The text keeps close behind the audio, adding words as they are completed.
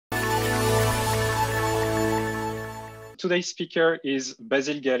today's speaker is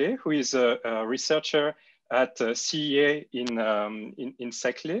Basile Gallet, who is a researcher at CEA in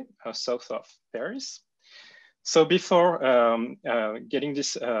Saclay, south of Paris. So before getting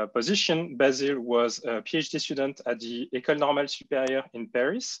this position, Basile was a PhD student at the École Normale Supérieure in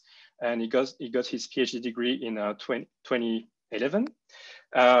Paris, and he got his PhD degree in 2011.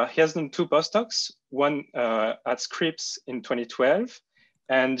 He has done 2 postdocs, one at Scripps in 2012,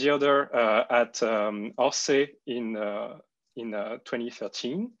 and the other at Orsay in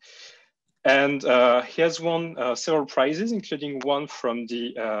 2013. And he has won several prizes, including one from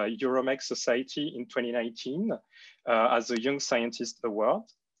the Euromec Society in 2019 as a Young Scientist Award.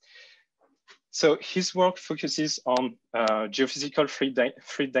 So his work focuses on geophysical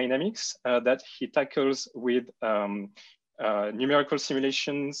fluid dynamics that he tackles with numerical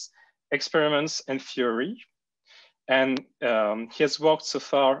simulations, experiments, and theory. And he has worked so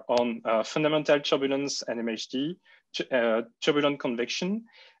far on fundamental turbulence and MHD, turbulent convection.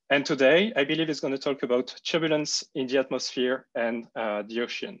 And today, I believe he's going to talk about turbulence in the atmosphere and the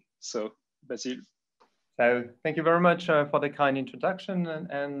ocean. So, Basile. So, thank you very much for the kind introduction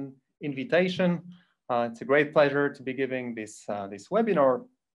and invitation. It's a great pleasure to be giving this webinar.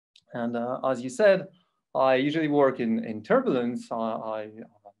 And as you said, I usually work in turbulence. I'm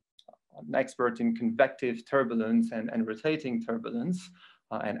an expert in convective turbulence and rotating turbulence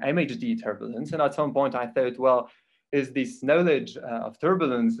and MHD turbulence. And at some point, I thought, well, is this knowledge of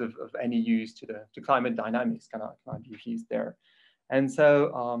turbulence of any use to climate dynamics? Can I be used there? And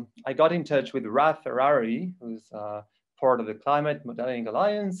so I got in touch with Raf Ferrari, who's part of the Climate Modeling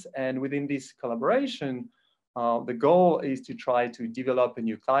Alliance. And within this collaboration, the goal is to try to develop a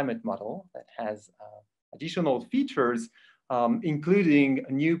new climate model that has additional features, including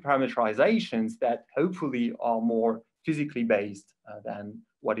new parameterizations that hopefully are more physically based than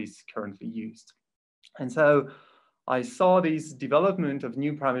what is currently used. And so I saw this development of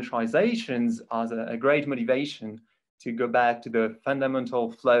new parameterizations as a great motivation to go back to the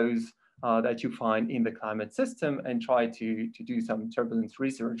fundamental flows that you find in the climate system and try to do some turbulence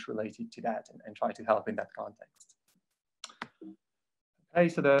research related to that and try to help in that context. Okay,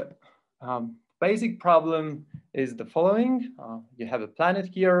 so the basic problem is the following. You have a planet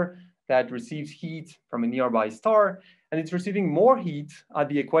here that receives heat from a nearby star, and it's receiving more heat at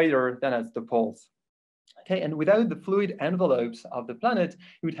the equator than at the poles. Okay, and without the fluid envelopes of the planet,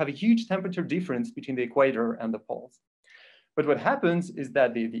 you would have a huge temperature difference between the equator and the poles. But what happens is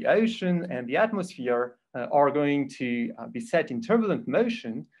that the ocean and the atmosphere are going to be set in turbulent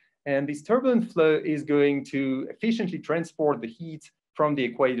motion, and this turbulent flow is going to efficiently transport the heat from the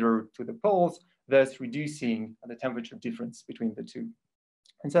equator to the poles, thus reducing the temperature difference between the two.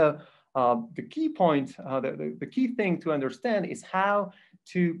 And so the key point, the key thing to understand is how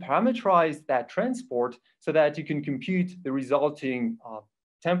to parameterize that transport so that you can compute the resulting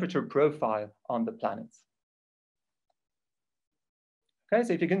temperature profile on the planets. Okay,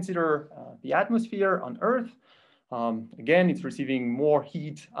 so if you consider the atmosphere on Earth, again, it's receiving more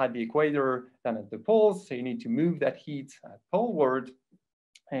heat at the equator than at the poles, so you need to move that heat poleward.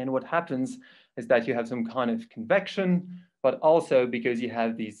 And what happens is that you have some kind of convection, but also because you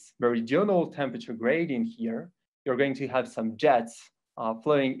have this meridional temperature gradient here, you're going to have some jets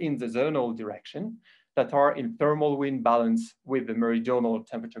flowing in the zonal direction that are in thermal wind balance with the meridional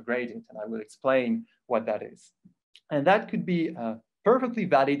temperature gradient. And I will explain what that is. And that could be a perfectly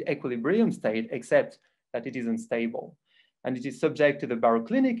valid equilibrium state, except that it is unstable. And it is subject to the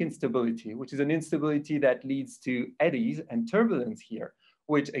baroclinic instability, which is an instability that leads to eddies and turbulence here,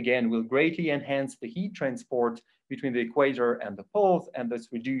 which again will greatly enhance the heat transport between the equator and the poles and thus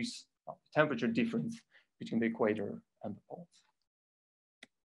reduce the temperature difference between the equator and the poles.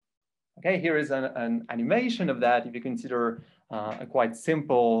 Okay, here is an animation of that. If you consider a quite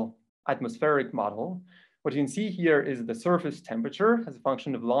simple atmospheric model, what you can see here is the surface temperature as a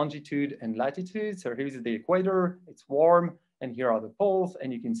function of longitude and latitude. So here's the equator, it's warm, and here are the poles,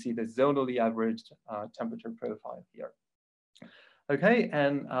 and you can see the zonally averaged temperature profile here. Okay,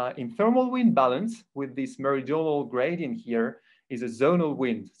 and in thermal wind balance with this meridional gradient here is a zonal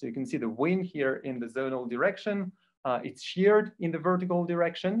wind. So you can see the wind here in the zonal direction. It's sheared in the vertical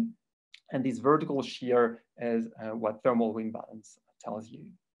direction. And this vertical shear is what thermal wind balance tells you.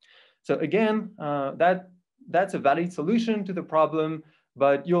 So again, that's a valid solution to the problem,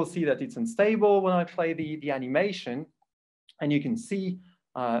 but you'll see that it's unstable when I play the animation. And you can see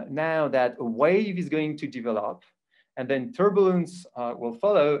now that a wave is going to develop, and then turbulence will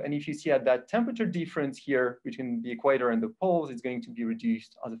follow. And if you see at that temperature difference here between the equator and the poles, it's going to be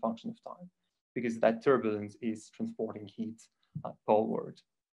reduced as a function of time, because that turbulence is transporting heat poleward.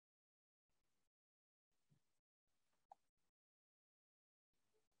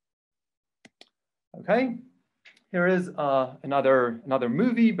 Okay, here is another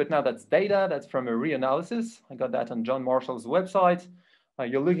movie, but now that's data. That's from a reanalysis. I got that on John Marshall's website.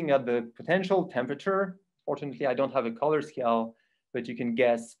 You're looking at the potential temperature. Fortunately, I don't have a color scale, but you can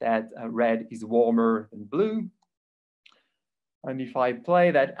guess that red is warmer than blue. And if I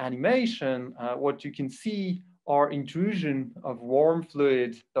play that animation, what you can see are intrusion of warm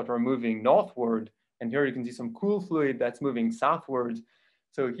fluid that are moving northward. And here you can see some cool fluid that's moving southward.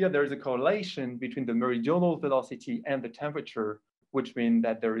 So here there's a correlation between the meridional velocity and the temperature, which means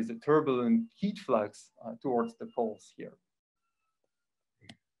that there is a turbulent heat flux towards the poles here.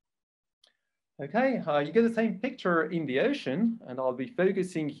 Okay, you get the same picture in the ocean, and I'll be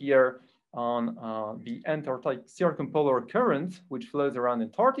focusing here on the Antarctic circumpolar current, which flows around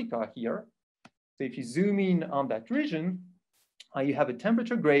Antarctica here. So if you zoom in on that region, you have a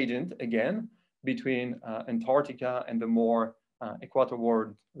temperature gradient again between Antarctica and the more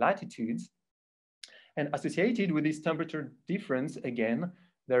equatorward latitudes. And associated with this temperature difference, again,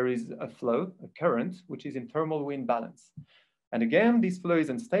 there is a flow, a current, which is in thermal wind balance. And again, this flow is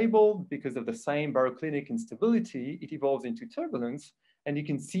unstable because of the same baroclinic instability. It evolves into turbulence. And you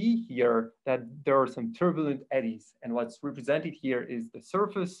can see here that there are some turbulent eddies. And what's represented here is the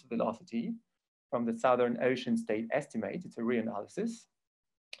surface velocity from the Southern Ocean State Estimate. It's a reanalysis.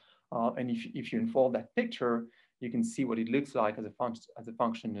 And if you unfold that picture, you can see what it looks like as a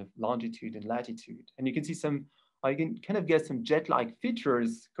function of longitude and latitude. And you can see some, you can kind of get some jet-like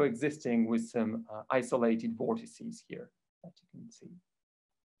features coexisting with some isolated vortices here that you can see.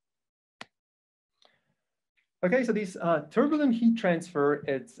 Okay, so this turbulent heat transfer,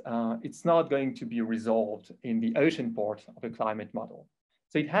 it's not going to be resolved in the ocean part of a climate model.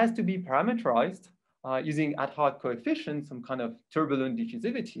 So it has to be parameterized using ad hoc coefficients, some kind of turbulent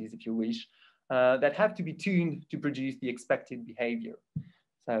diffusivities, if you wish, that have to be tuned to produce the expected behavior.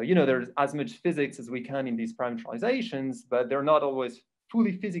 So, you know, there's as much physics as we can in these parameterizations, but they're not always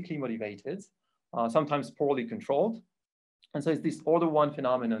fully physically motivated, sometimes poorly controlled. And so it's this order one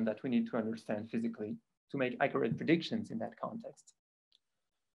phenomenon that we need to understand physically to make accurate predictions in that context.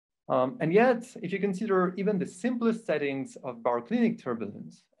 And yet, if you consider even the simplest settings of baroclinic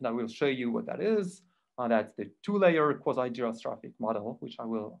turbulence, and I will show you what that is, that's the two-layer quasi-geostrophic model, which I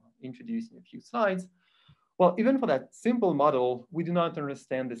will introduce in a few slides. Well, even for that simple model, we do not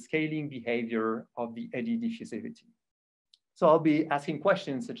understand the scaling behavior of the eddy diffusivity. So I'll be asking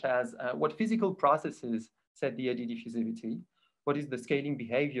questions such as, what physical processes set the eddy diffusivity? What is the scaling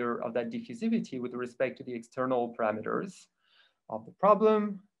behavior of that diffusivity with respect to the external parameters of the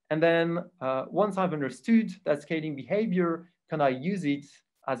problem? And then once I've understood that scaling behavior, can I use it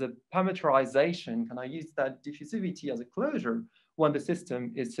as a parameterization? Can I use that diffusivity as a closure when the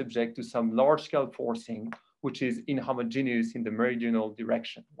system is subject to some large-scale forcing, which is inhomogeneous in the meridional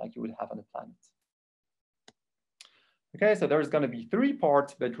direction, like you would have on a planet? Okay, so there's going to be three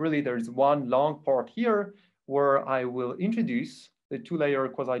parts, but really there's one long part here where I will introduce the two-layer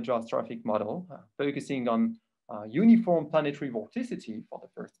quasi-geostrophic model, focusing on uniform planetary vorticity for the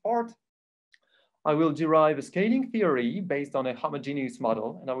first part. I will derive a scaling theory based on a homogeneous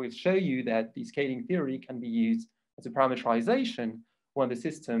model, and I will show you that the scaling theory can be used as a parameterization when the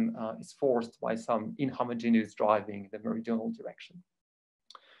system is forced by some inhomogeneous driving the meridional direction.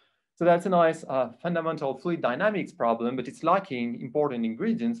 So that's a nice fundamental fluid dynamics problem, but it's lacking important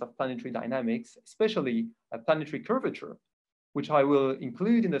ingredients of planetary dynamics, especially planetary curvature, which I will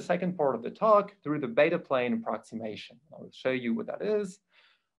include in the second part of the talk through the beta plane approximation. I will show you what that is.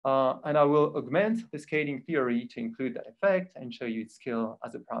 And I will augment the scaling theory to include that effect and show you its skill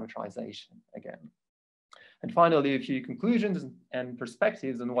as a parameterization again. And finally, a few conclusions and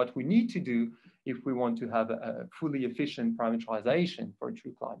perspectives on what we need to do if we want to have a fully efficient parameterization for a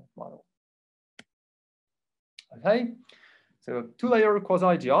true climate model. Okay, so two-layer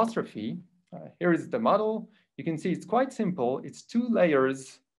quasi-geostrophy. Here is the model. You can see it's quite simple. It's two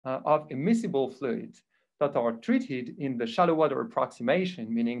layers of immiscible fluids that are treated in the shallow water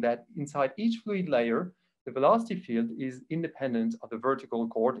approximation, meaning that inside each fluid layer, the velocity field is independent of the vertical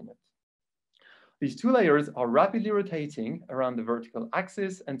coordinate. These two layers are rapidly rotating around the vertical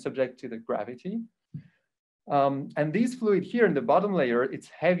axis and subject to the gravity. And this fluid here in the bottom layer, it's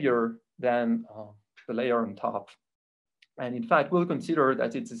heavier than the layer on top. And in fact, we'll consider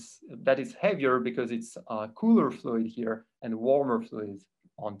that it's heavier because it's cooler fluid here and warmer fluid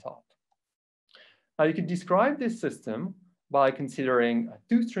on top. Now you can describe this system by considering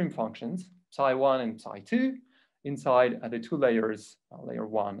two stream functions, psi1 and psi2, inside the two layers, layer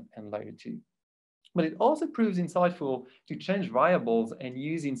 1 and layer 2. But it also proves insightful to change variables and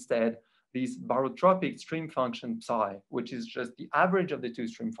use instead this barotropic stream function psi, which is just the average of the two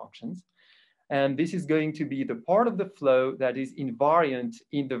stream functions. And this is going to be the part of the flow that is invariant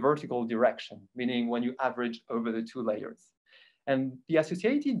in the vertical direction, meaning when you average over the two layers. And the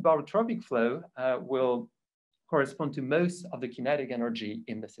associated barotropic flow will correspond to most of the kinetic energy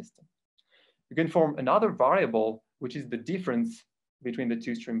in the system. You can form another variable, which is the difference between the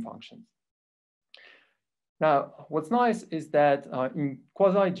two stream functions. Now, what's nice is that in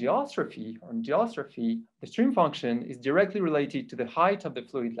quasi-geostrophy, or in geostrophy, the stream function is directly related to the height of the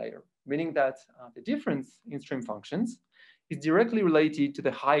fluid layer, meaning that the difference in stream functions is directly related to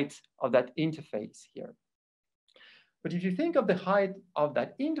the height of that interface here. But if you think of the height of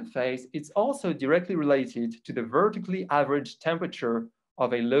that interface, it's also directly related to the vertically averaged temperature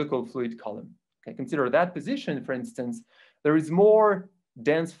of a local fluid column. Okay, consider that position, for instance, there is more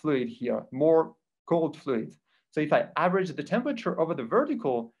dense fluid here, more cold fluid. So if I average the temperature over the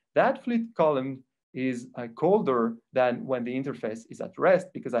vertical, that fluid column is colder than when the interface is at rest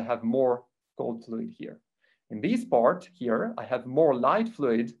because I have more cold fluid here. In this part here, I have more light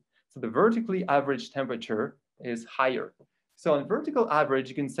fluid, so the vertically averaged temperature is higher. So on vertical average,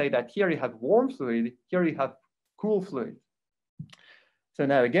 you can say that here you have warm fluid, here you have cool fluid. So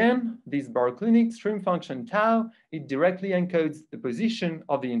now again, this baroclinic stream function tau, it directly encodes the position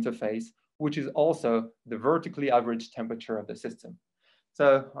of the interface, which is also the vertically averaged temperature of the system.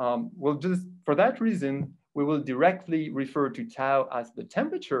 So we'll just, for that reason, we will directly refer to tau as the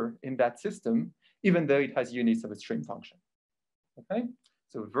temperature in that system, even though it has units of a stream function. Okay,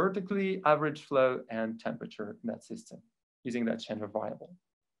 so vertically averaged flow and temperature in that system using that change of variable.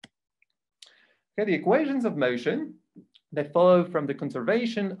 Okay, the equations of motion, they follow from the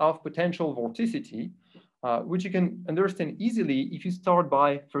conservation of potential vorticity, which you can understand easily if you start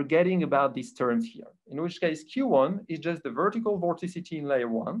by forgetting about these terms here, in which case Q1 is just the vertical vorticity in layer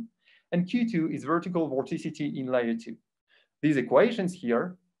 1, and Q2 is vertical vorticity in layer 2. These equations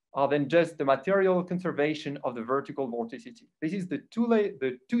here are then just the material conservation of the vertical vorticity. This is the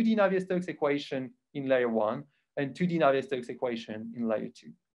 2D Navier-Stokes equation in layer 1 and 2D Navier-Stokes equation in layer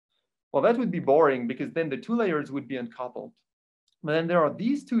 2. Well, that would be boring because then the two layers would be uncoupled. But then there are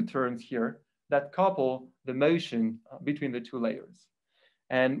these two terms here that couple the motion between the two layers.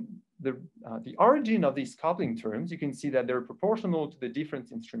 And the origin of these coupling terms, you can see that they're proportional to the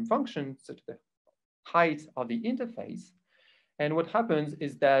difference in stream function, so to the height of the interface. And what happens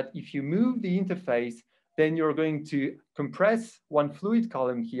is that if you move the interface, then you're going to compress one fluid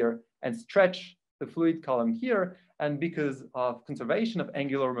column here and stretch the fluid column here. And because of conservation of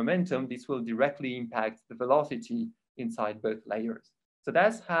angular momentum, this will directly impact the velocity inside both layers. So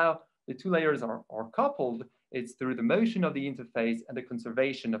that's how the two layers are coupled. It's through the motion of the interface and the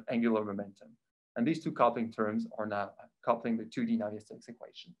conservation of angular momentum. And these two coupling terms are now coupling the 2D Navier-Stokes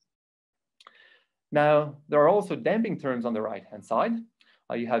equations. Now, there are also damping terms on the right-hand side.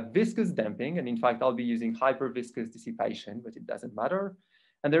 You have viscous damping, and in fact, I'll be using hyperviscous dissipation, but it doesn't matter.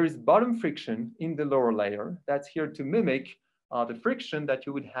 And there is bottom friction in the lower layer that's here to mimic the friction that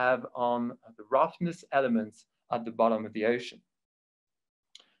you would have on the roughness elements at the bottom of the ocean.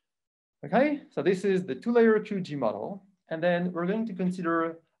 Okay, so this is the two-layer QG model. And then we're going to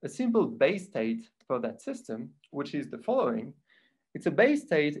consider a simple base state for that system, which is the following. It's a base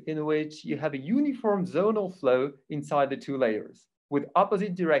state in which you have a uniform zonal flow inside the two layers with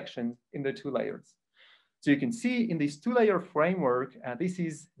opposite directions in the two layers. So you can see in this two-layer framework, this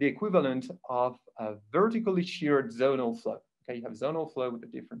is the equivalent of a vertically sheared zonal flow. Okay, you have zonal flow with the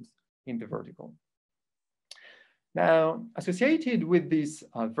difference in the vertical. Now, associated with this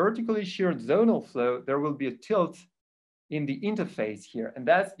vertically sheared zonal flow, there will be a tilt in the interface here, and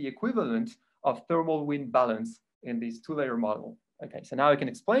that's the equivalent of thermal wind balance in this two-layer model. Okay, so now I can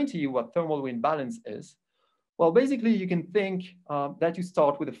explain to you what thermal wind balance is. Well, basically, you can think that you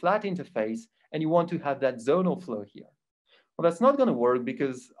start with a flat interface and you want to have that zonal flow here. Well, that's not going to work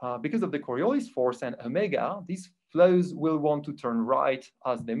because of the Coriolis force and omega, these flows will want to turn right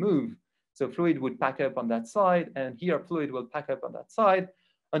as they move. So fluid would pack up on that side, and here fluid will pack up on that side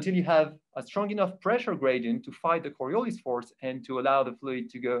until you have a strong enough pressure gradient to fight the Coriolis force and to allow the fluid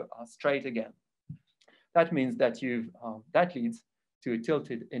to go straight again. That means that that leads to a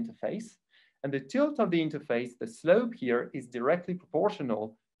tilted interface. And the tilt of the interface, the slope here, is directly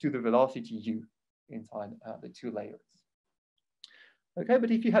proportional to the velocity u inside the two layers. Okay,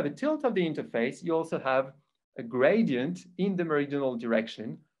 but if you have a tilt of the interface, you also have a gradient in the meridional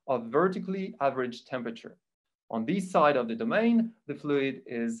direction of vertically averaged temperature. On this side of the domain, the fluid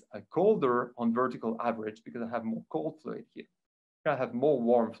is colder on vertical average because I have more cold fluid here. Here I have more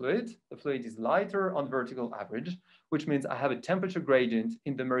warm fluid. The fluid is lighter on vertical average, which means I have a temperature gradient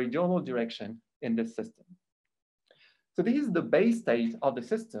in the meridional direction in this system. So this is the base state of the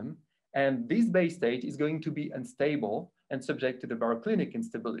system. And this base state is going to be unstable and subject to the baroclinic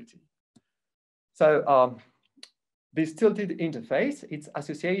instability. So this tilted interface, it's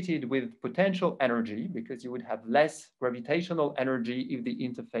associated with potential energy because you would have less gravitational energy if the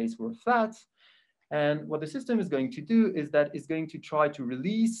interface were flat. And what the system is going to do is that it's going to try to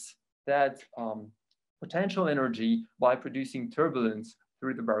release that potential energy by producing turbulence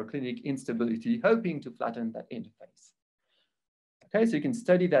through the baroclinic instability, hoping to flatten that interface. Okay, so you can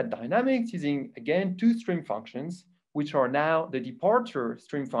study that dynamics using, again, two stream functions, which are now the departure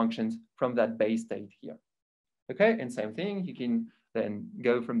stream functions from that base state here. Okay, and same thing, you can then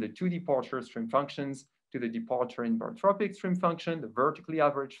go from the two departure stream functions to the departure in barotropic stream function, the vertically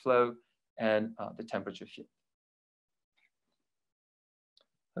average flow, and the temperature field.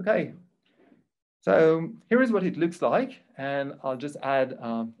 Okay, so here is what it looks like, and I'll just add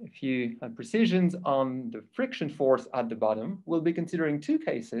a few precisions on the friction force at the bottom. We'll be considering two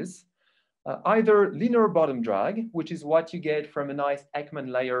cases. Either linear bottom drag, which is what you get from a nice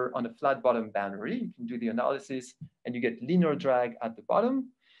Ekman layer on a flat bottom boundary. You can do the analysis and you get linear drag at the bottom.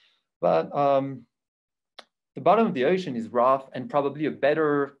 But the bottom of the ocean is rough, and probably a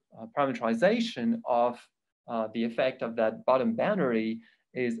better parameterization of the effect of that bottom boundary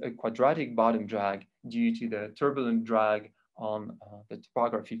is a quadratic bottom drag due to the turbulent drag on the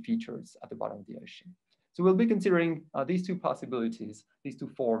topography features at the bottom of the ocean. So we'll be considering these two possibilities, these two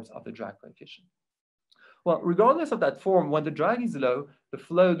forms of the drag coefficient. Well, regardless of that form, when the drag is low, the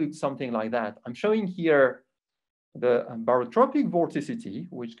flow looks something like that. I'm showing here the barotropic vorticity,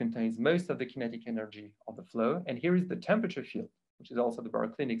 which contains most of the kinetic energy of the flow. And here is the temperature field, which is also the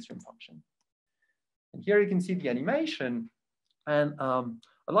baroclinic stream function. And here you can see the animation. And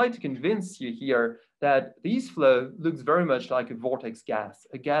I'd like to convince you here that this flow looks very much like a vortex gas,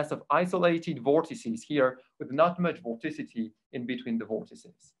 a gas of isolated vortices here with not much vorticity in between the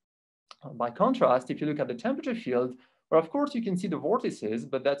vortices. By contrast, if you look at the temperature field, well, of course, you can see the vortices,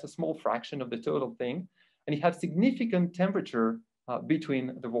 but that's a small fraction of the total thing. And you have significant temperature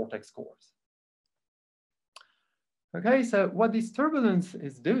between the vortex cores. Okay, so what this turbulence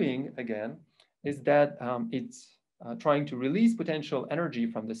is doing, again, is that it's trying to release potential energy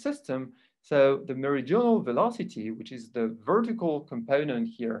from the system. So the meridional velocity, which is the vertical component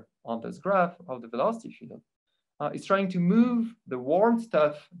here on this graph of the velocity field, is trying to move the warm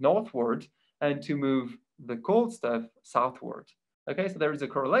stuff northward and to move the cold stuff southward. Okay, so there is a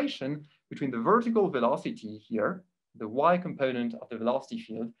correlation between the vertical velocity here, the y component of the velocity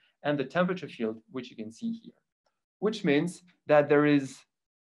field, and the temperature field, which you can see here, which means that there is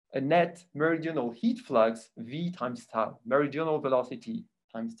a net meridional heat flux V times tau, meridional velocity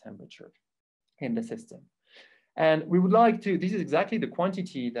times temperature in the system. And we would like to, this is exactly the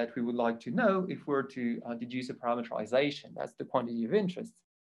quantity that we would like to know if we're to deduce a parameterization. That's the quantity of interest.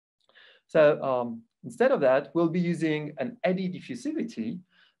 So instead of that, we'll be using an eddy diffusivity,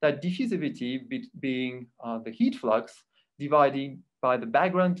 that diffusivity being the heat flux divided by the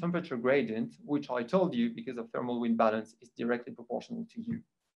background temperature gradient, which I told you because of thermal wind balance is directly proportional to U.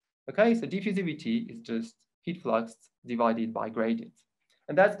 Okay, so diffusivity is just heat flux divided by gradient.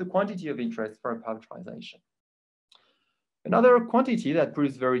 And that's the quantity of interest for a parameterization. Another quantity that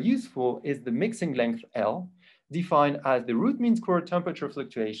proves very useful is the mixing length L, defined as the root mean squared temperature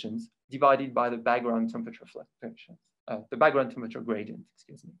fluctuations divided by the background temperature fluctuations, the background temperature gradient,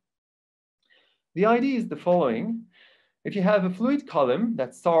 excuse me. The idea is the following. If you have a fluid column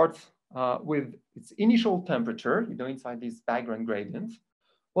that starts with its initial temperature, inside this background gradient,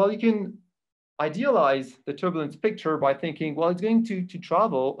 well, you can idealize the turbulence picture by thinking, well, it's going to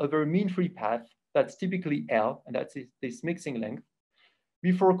travel over a mean-free path that's typically L, and that's this mixing length,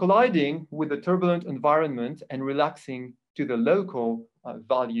 before colliding with the turbulent environment and relaxing to the local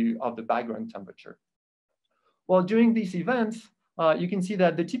value of the background temperature. Well, during these events, you can see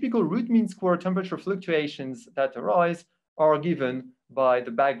that the typical root mean square temperature fluctuations that arise are given by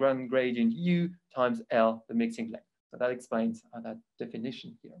the background gradient U times L, the mixing length. So that explains that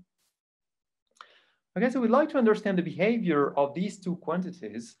definition here. Okay, so we'd like to understand the behavior of these two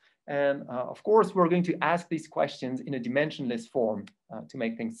quantities. And of course, we're going to ask these questions in a dimensionless form to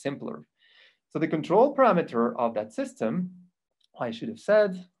make things simpler. So the control parameter of that system, I should have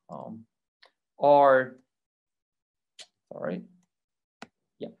said, are,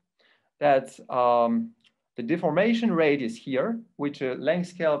 that's the deformation radius here, which a length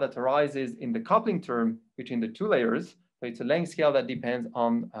scale that arises in the coupling term between the two layers. So it's a length scale that depends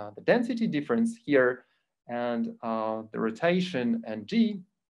on the density difference here and the rotation and G.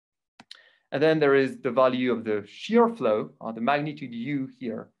 And then there is the value of the shear flow, the magnitude U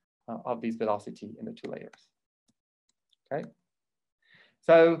here of this velocity in the two layers. Okay.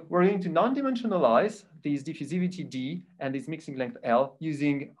 So we're going to non-dimensionalize these diffusivity D and this mixing length L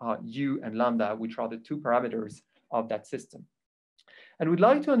using U and lambda, which are the two parameters of that system. And we'd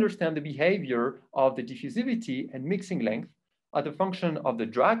like to understand the behavior of the diffusivity and mixing length as a function of the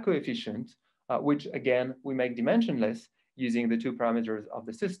drag coefficient, which again, we make dimensionless using the two parameters of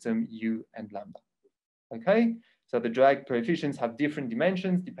the system, U and lambda. Okay, so the drag coefficients have different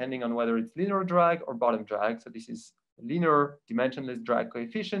dimensions depending on whether it's linear drag or bottom drag. So this is linear dimensionless drag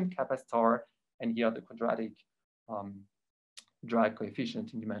coefficient, kappa star, and here the quadratic drag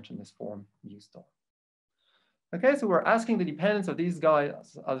coefficient in dimensionless form, mu star. Okay, so we're asking the dependence of these guys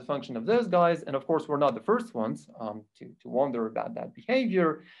as a function of those guys. And of course, we're not the first ones to wonder about that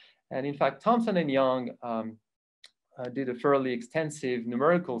behavior. And in fact, Thomson and Young did a fairly extensive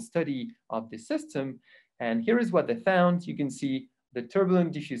numerical study of the system. And here is what they found. You can see the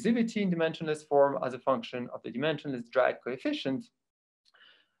turbulent diffusivity in dimensionless form as a function of the dimensionless drag coefficient.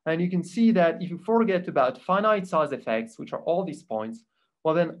 And you can see that if you forget about finite size effects, which are all these points,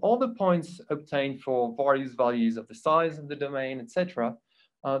 well, then all the points obtained for various values of the size of the domain, etc.,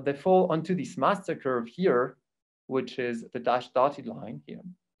 they fall onto this master curve here, which is the dashed dotted line here,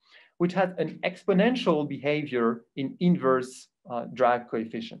 which has an exponential behavior in inverse drag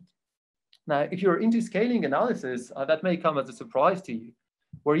coefficient. Now, if you're into scaling analysis, that may come as a surprise to you.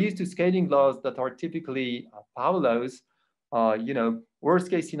 We're used to scaling laws that are typically power laws.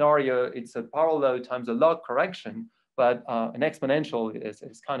 Worst case scenario, it's a power law times a log correction, but an exponential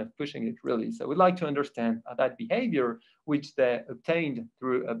is kind of pushing it really. So we'd like to understand that behavior, which they obtained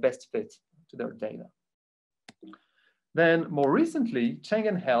through a best fit to their data. Then more recently, Cheng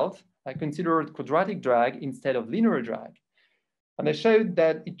and Held considered quadratic drag instead of linear drag. And they showed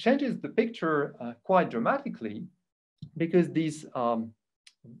that it changes the picture quite dramatically because this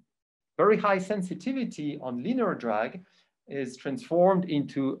very high sensitivity on linear drag is transformed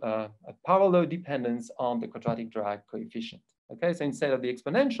into a power law dependence on the quadratic drag coefficient. Okay, so instead of the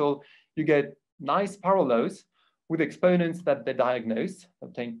exponential, you get nice power laws with exponents that they diagnose,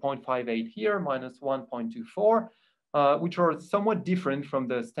 obtain 0.58 here, minus 1.24, which are somewhat different from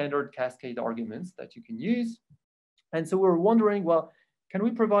the standard cascade arguments that you can use. And so we're wondering, well, can we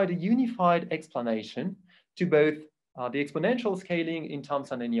provide a unified explanation to both the exponential scaling in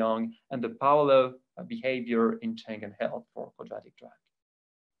Thomson and Young and the power law behavior in Cheng and Held for quadratic drag?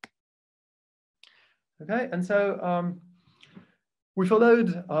 Okay, and so we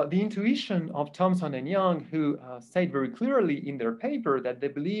followed the intuition of Thomson and Young, who state very clearly in their paper that they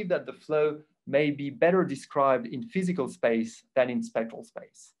believe that the flow may be better described in physical space than in spectral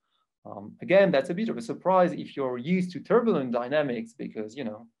space. Again, that's a bit of a surprise if you're used to turbulent dynamics, because,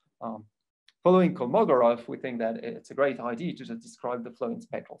 following Kolmogorov, we think that it's a great idea to just describe the flow in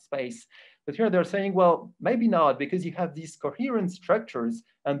spectral space. But here they're saying, well, maybe not, because you have these coherent structures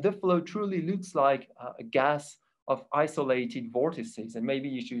and the flow truly looks like a gas of isolated vortices. And maybe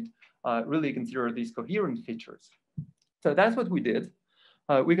you should really consider these coherent features. So that's what we did.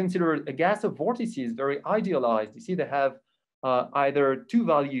 We considered a gas of vortices very idealized. You see, they have either two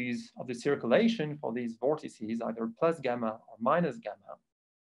values of the circulation for these vortices, either plus gamma or minus gamma.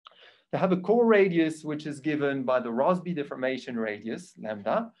 They have a core radius, which is given by the Rossby deformation radius,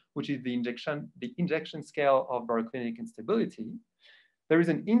 lambda, which is the injection scale of baroclinic instability. There is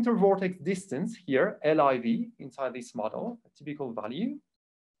an intervortex distance here, LIV, inside this model, a typical value.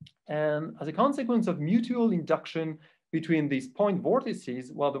 And as a consequence of mutual induction between these point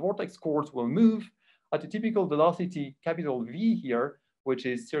vortices, well, the vortex cores will move at a typical velocity, capital V here, which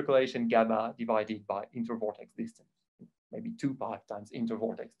is circulation gamma divided by intervortex distance, maybe 2 pi times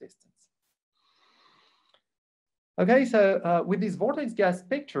intervortex distance. Okay, so with this vortex gas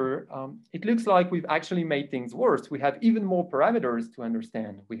picture, it looks like we've actually made things worse. We have even more parameters to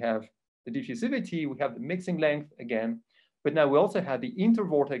understand. We have the diffusivity, we have the mixing length again, but now we also have the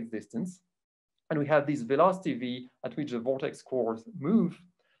intervortex distance, and we have this velocity V at which the vortex cores move,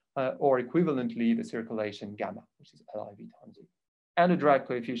 or equivalently the circulation gamma, which is LIV times U, and a drag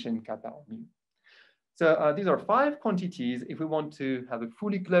coefficient kappa or mu. So these are 5 quantities. If we want to have a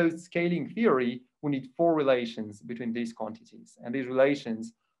fully closed scaling theory, we need 4 relations between these quantities. And these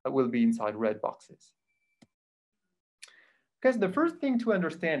relations will be inside red boxes. Okay, so the first thing to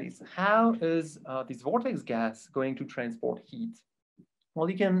understand is how is this vortex gas going to transport heat? Well,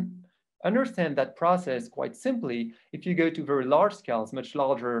 you can understand that process quite simply if you go to very large scales, much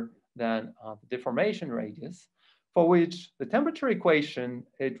larger than the deformation radius, for which the temperature equation,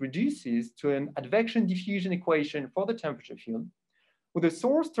 it reduces to an advection diffusion equation for the temperature field with a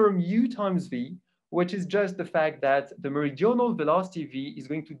source term U times V, which is just the fact that the meridional velocity V is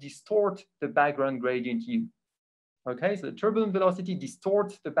going to distort the background gradient U. Okay, so the turbulent velocity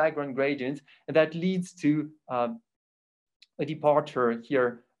distorts the background gradient, and that leads to a departure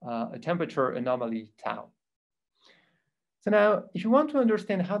here, a temperature anomaly tau. So now, if you want to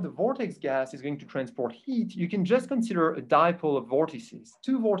understand how the vortex gas is going to transport heat, you can just consider a dipole of vortices,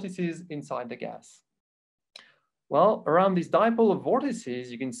 two vortices inside the gas. Well, around this dipole of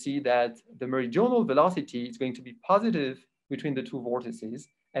vortices, you can see that the meridional velocity is going to be positive between the two vortices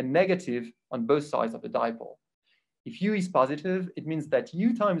and negative on both sides of the dipole. If U is positive, it means that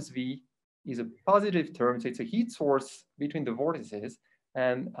U times V is a positive term, so it's a heat source between the vortices,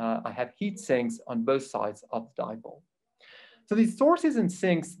 and I have heat sinks on both sides of the dipole. So these sources and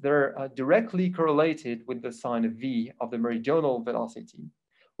sinks, they're directly correlated with the sign of V of the meridional velocity,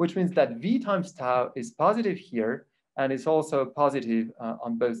 which means that V times tau is positive here, and it's also positive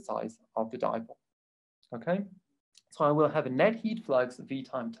on both sides of the dipole, okay? So I will have a net heat flux V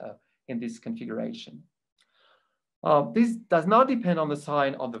times tau in this configuration. This does not depend on the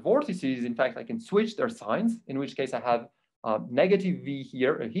sign of the vortices. In fact, I can switch their signs, in which case I have negative V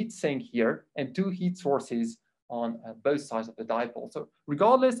here, a heat sink here, and two heat sources on both sides of the dipole. So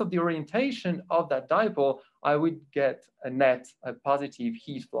regardless of the orientation of that dipole, I would get a positive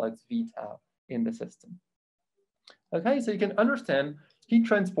heat flux V tau in the system. Okay, so you can understand heat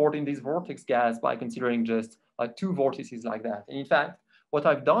transport in this vortex gas by considering just two vortices like that. And in fact, what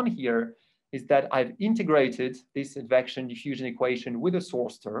I've done here is that I've integrated this advection diffusion equation with a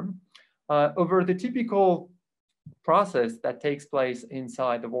source term over the typical process that takes place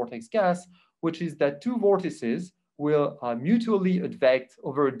inside the vortex gas, which is that two vortices will mutually advect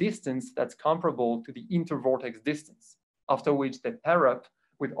over a distance that's comparable to the intervortex distance, after which they pair up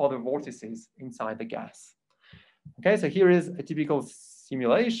with other vortices inside the gas. Okay, so here is a typical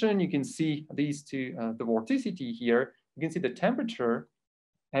simulation. You can see these two, the vorticity here. You can see the temperature,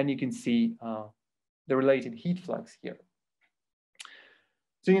 and you can see the related heat flux here.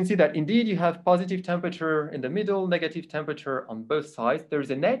 So you can see that indeed you have positive temperature in the middle, negative temperature on both sides. There is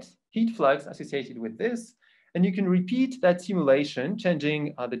a net heat flux associated with this. And you can repeat that simulation,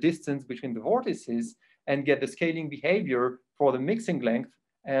 changing the distance between the vortices and get the scaling behavior for the mixing length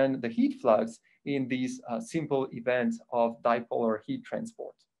and the heat flux in these simple events of dipolar heat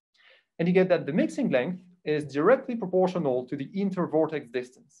transport. And you get that the mixing length is directly proportional to the intervortex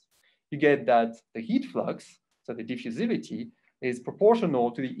distance. You get that the heat flux, so the diffusivity, is proportional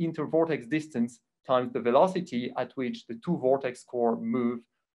to the intervortex distance times the velocity at which the two vortex core move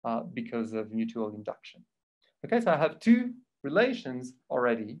because of mutual induction. Okay, so I have two relations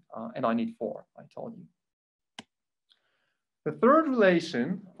already, and I need four, I told you. The third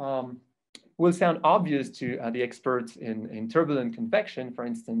relation will sound obvious to the experts in turbulent convection, for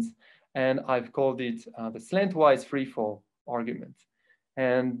instance, and I've called it the slantwise freefall argument.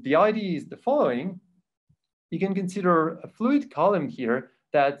 And the idea is the following. You can consider a fluid column here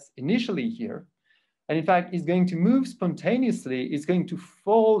that's initially here, and in fact is going to move spontaneously. It's going to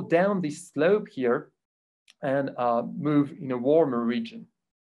fall down this slope here and move in a warmer region.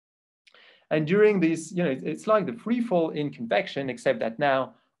 And during this, it's like the free fall in convection, except that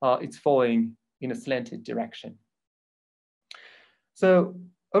now it's falling in a slanted direction. So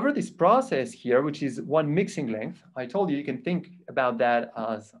over this process here, which is one mixing length, I told you can think about that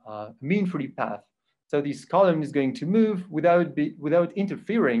as a mean free path. So this column is going to move without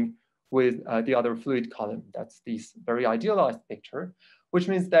interfering with the other fluid column. That's this very idealized picture, which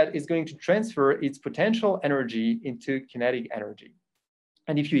means that it's going to transfer its potential energy into kinetic energy.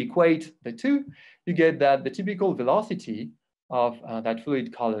 And if you equate the two, you get that the typical velocity of that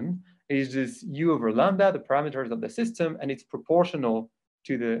fluid column is just u over lambda, the parameters of the system, and it's proportional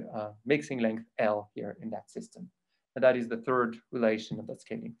to the mixing length L here in that system. And that is the third relation of the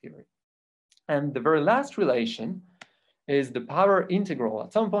scaling theory. And the very last relation is the power integral.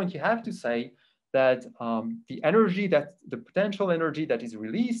 At some point, you have to say that the potential energy that is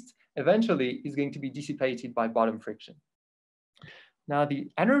released eventually is going to be dissipated by bottom friction. Now, the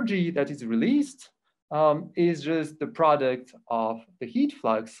energy that is released is just the product of the heat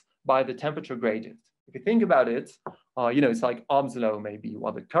flux by the temperature gradient. If you think about it, it's like Ohm's law maybe.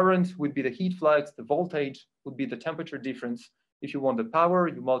 Well, the current would be the heat flux, the voltage would be the temperature difference. If you want the power,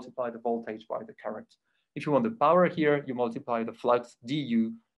 you multiply the voltage by the current. If you want the power here, you multiply the flux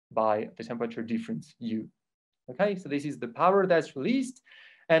du by the temperature difference u. Okay, so this is the power that's released,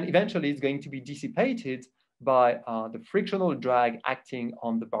 and eventually it's going to be dissipated by the frictional drag acting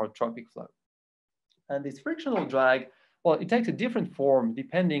on the barotropic flow. And this frictional drag, well, it takes a different form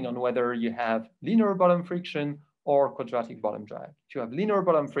depending on whether you have linear bottom friction or quadratic bottom drag. If you have linear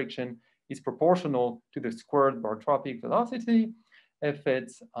bottom friction, it's proportional to the squared barotropic velocity. If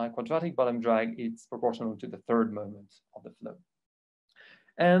it's a quadratic bottom drag, it's proportional to the third moment of the flow.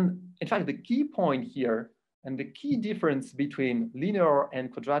 And in fact, the key point here and the key difference between linear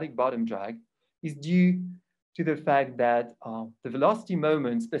and quadratic bottom drag is due to the fact that the velocity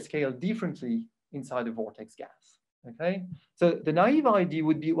moments, they scale differently inside the vortex gas, okay? So the naive idea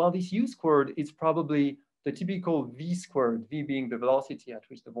would be, well, this u squared is probably the typical v squared, v being the velocity at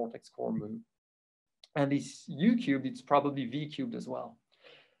which the vortex core moves. And this u cubed, it's probably v cubed as well.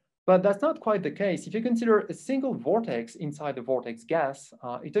 But that's not quite the case. If you consider a single vortex inside the vortex gas,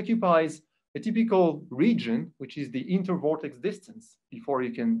 it occupies a typical region, which is the intervortex distance before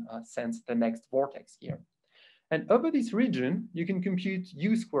you can sense the next vortex here. And over this region, you can compute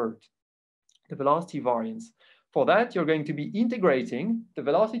u squared, the velocity variance. For that, you're going to be integrating the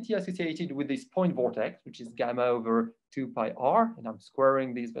velocity associated with this point vortex, which is gamma over 2 pi r, and I'm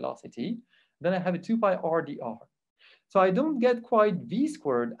squaring this velocity. Then I have a 2 pi r dr. So I don't get quite v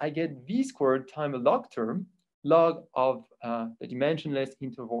squared, I get v squared times a log term, log of the dimensionless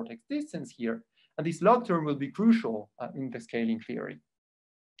intervortex distance here. And this log term will be crucial in the scaling theory.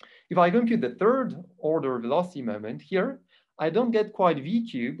 If I compute the third order velocity moment here, I don't get quite v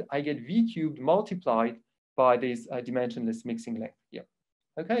cubed, I get v cubed multiplied by this dimensionless mixing length here.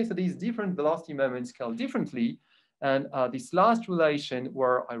 Okay, so these different velocity moments scale differently. And this last relation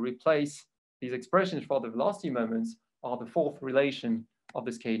where I replace these expressions for the velocity moments are the fourth relation of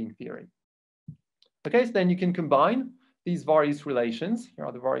the scaling theory. Okay, so then you can combine these various relations. Here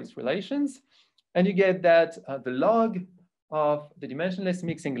are the various relations. And you get that the log of the dimensionless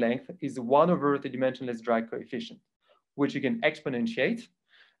mixing length is 1 over the dimensionless drag coefficient, which you can exponentiate.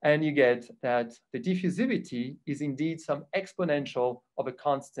 And you get that the diffusivity is indeed some exponential of a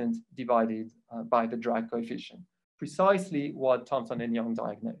constant divided by the drag coefficient, precisely what Thomson and Young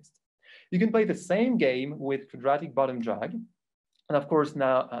diagnosed. You can play the same game with quadratic bottom drag. And of course,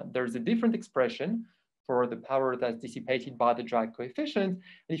 now there's a different expression for the power that's dissipated by the drag coefficient.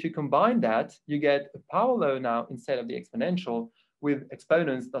 And if you combine that, you get a power law now instead of the exponential with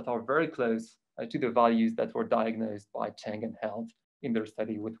exponents that are very close to the values that were diagnosed by Cheng and Held in their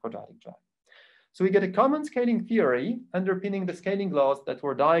study with quadratic drag. So we get a common scaling theory underpinning the scaling laws that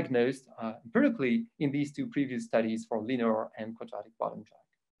were diagnosed empirically in these two previous studies for linear and quadratic bottom drag.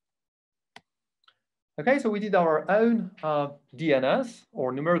 Okay, so we did our own DNS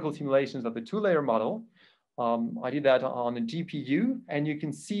or numerical simulations of the two-layer model. I did that on a GPU, and you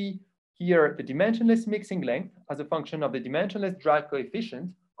can see here the dimensionless mixing length as a function of the dimensionless drag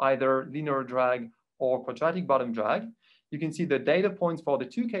coefficient, either linear drag or quadratic bottom drag. You can see the data points for the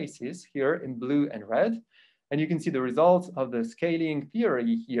two cases here in blue and red, and you can see the results of the scaling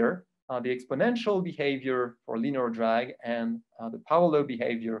theory here, the exponential behavior for linear drag and the power law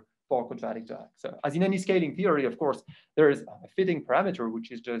behavior for quadratic drag. So as in any scaling theory, of course, there is a fitting parameter,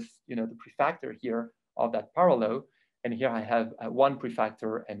 which is just the prefactor here of that power law. And here I have one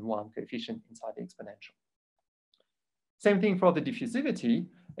prefactor and one coefficient inside the exponential. Same thing for the diffusivity.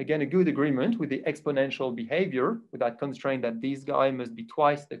 Again, a good agreement with the exponential behavior with that constraint that this guy must be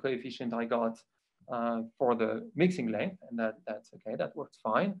twice the coefficient I got for the mixing length. And that's okay, that works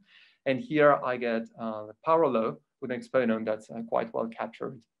fine. And here I get the power law with an exponent that's quite well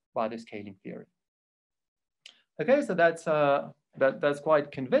captured by the scaling theory. Okay, so that's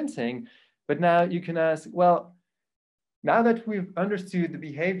quite convincing. But now you can ask, well, now that we've understood the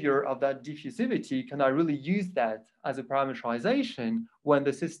behavior of that diffusivity, can I really use that as a parameterization when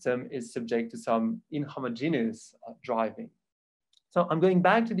the system is subject to some inhomogeneous driving? So I'm going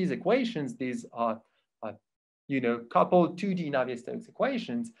back to these equations, these are coupled 2D Navier-Stokes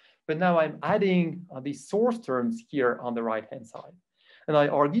equations, but now I'm adding these source terms here on the right-hand side. And I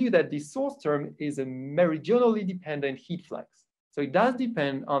argue that this source term is a meridionally dependent heat flux. So it does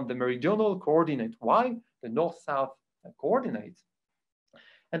depend on the meridional coordinate y, the north-south coordinate.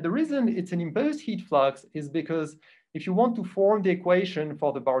 And the reason it's an imposed heat flux is because if you want to form the equation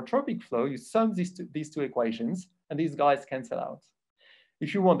for the barotropic flow, you sum these two equations, and these guys cancel out.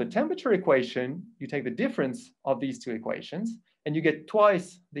 If you want the temperature equation, you take the difference of these two equations, and you get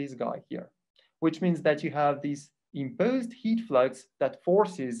twice this guy here, which means that you have this imposed heat flux that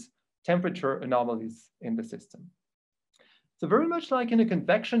forces temperature anomalies in the system. So very much like in a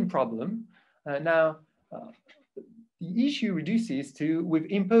convection problem, now the issue reduces to, we've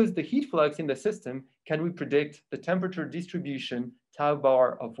imposed the heat flux in the system, can we predict the temperature distribution tau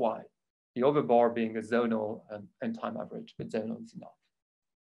bar of y? The over bar being a zonal and time average, but zonal is enough.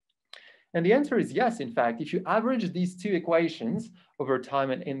 And the answer is yes, in fact. If you average these two equations over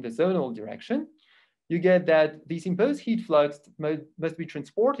time and in the zonal direction, you get that this imposed heat flux must be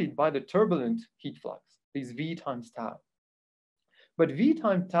transported by the turbulent heat flux, this V times tau. But V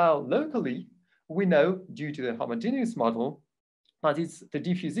times tau locally, we know, due to the homogeneous model, that it's the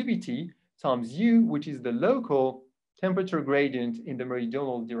diffusivity times U, which is the local temperature gradient in the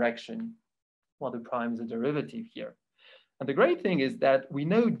meridional direction, while the prime is a derivative here. And the great thing is that we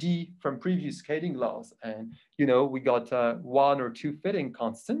know D from previous scaling laws. And, we got 1 or 2 fitting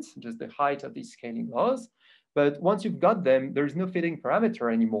constants, just the height of these scaling laws. But once you've got them, there's no fitting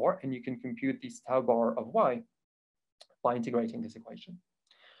parameter anymore, and you can compute this tau bar of Y by integrating this equation,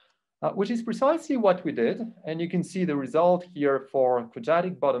 which is precisely what we did. And you can see the result here for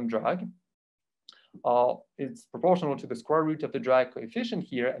quadratic bottom drag. It's proportional to the square root of the drag coefficient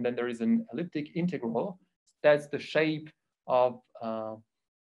here, and then there is an elliptic integral. That's the shape of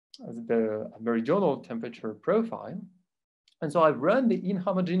the meridional temperature profile. And so I've run the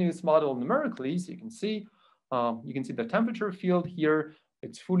inhomogeneous model numerically, so you can see the temperature field here.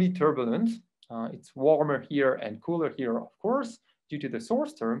 It's fully turbulent. It's warmer here and cooler here, of course, due to the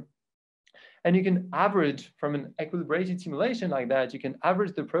source term. And you can average from an equilibrated simulation like that, you can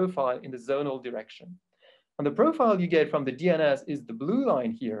average the profile in the zonal direction. And the profile you get from the DNS is the blue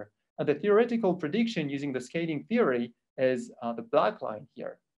line here. And the theoretical prediction using the scaling theory is the black line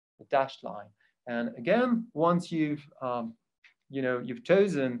here, the dashed line. And again, once you've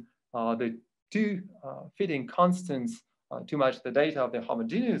chosen the 2 fitting constants to match the data of the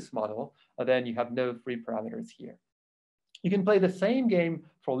homogeneous model, then you have no free parameters here. You can play the same game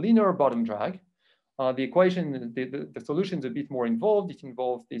for linear bottom drag. The equation, the solution is a bit more involved. It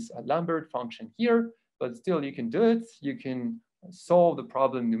involves this Lambert function here, but still you can do it. You can solve the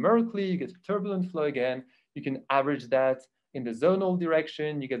problem numerically. You get a turbulent flow again. You can average that in the zonal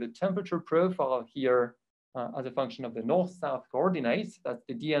direction. You get the temperature profile here as a function of the north-south coordinates. That's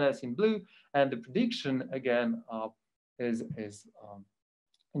the DNS in blue. And the prediction, again, is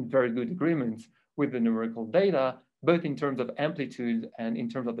in very good agreement with the numerical data, both in terms of amplitude and in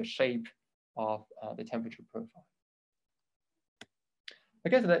terms of the shape of the temperature profile.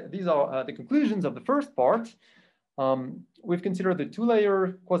 Okay, so these are the conclusions of the first part. We've considered the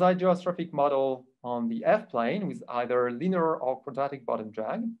 2-layer quasi-geostrophic model on the F-plane with either linear or quadratic bottom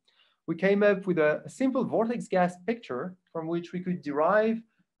drag. We came up with a simple vortex gas picture from which we could derive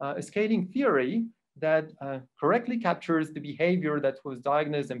a scaling theory that correctly captures the behavior that was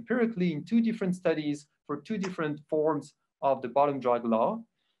diagnosed empirically in 2 different studies for 2 different forms of the bottom drag law,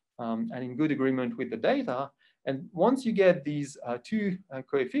 and in good agreement with the data. And once you get these 2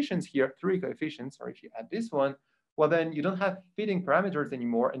 coefficients here, 3 coefficients, or if you add this one, well, then you don't have fitting parameters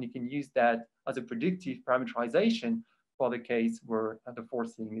anymore, and you can use that as a predictive parameterization for the case where the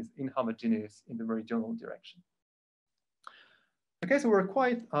forcing is inhomogeneous in the meridional direction. Okay, so we're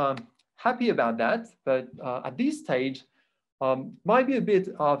quite happy about that, but at this stage, might be a bit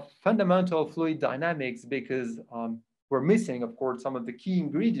of fundamental fluid dynamics because we're missing, of course, some of the key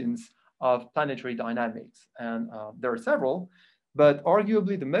ingredients of planetary dynamics. And there are several, but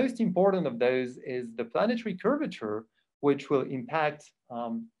arguably the most important of those is the planetary curvature, which will impact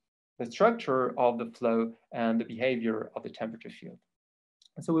the structure of the flow and the behavior of the temperature field.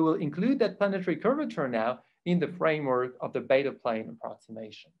 And so we will include that planetary curvature now in the framework of the beta plane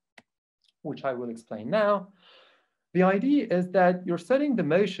approximation, which I will explain now. The idea is that you're studying the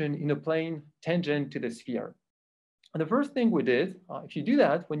motion in a plane tangent to the sphere. And the first thing we did, if you do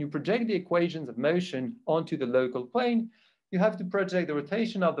that, when you project the equations of motion onto the local plane, you have to project the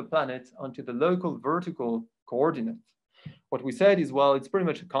rotation of the planet onto the local vertical coordinate. What we said is, well, it's pretty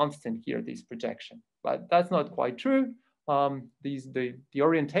much a constant here, this projection, but that's not quite true. The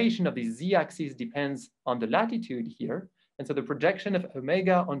orientation of the z-axis depends on the latitude here. And so the projection of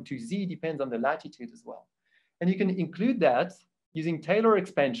omega onto z depends on the latitude as well. And you can include that using Taylor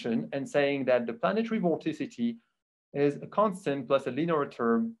expansion and saying that the planetary vorticity is a constant plus a linear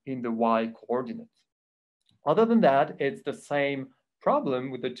term in the y coordinate. Other than that, it's the same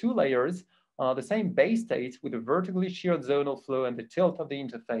problem with the 2 layers, the same base states with a vertically sheared zonal flow and the tilt of the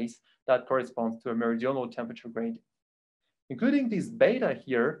interface that corresponds to a meridional temperature gradient. Including this beta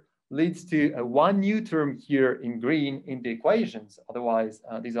here leads to a 1 new term here in green in the equations. Otherwise,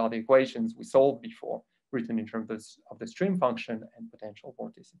 these are the equations we solved before, written in terms of the stream function and potential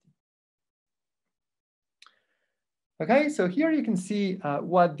vorticity. Okay, so here you can see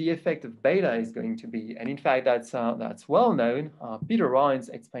what the effect of beta is going to be. And in fact, that's well known. Peter Rines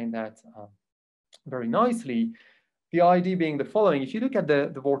explained that very nicely. The idea being the following: if you look at the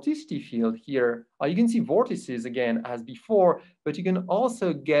vorticity field here, you can see vortices again as before, but you can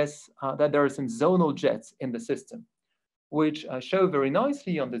also guess that there are some zonal jets in the system, which show very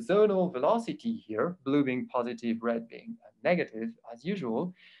nicely on the zonal velocity here, blue being positive, red being negative as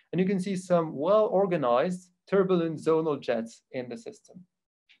usual. And you can see some well-organized turbulent zonal jets in the system.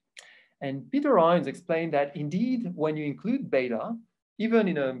 And Peter Hines explained that indeed, when you include beta, even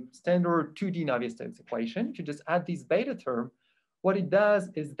in a standard 2D Navier-Stokes equation, if you just add this beta term, what it does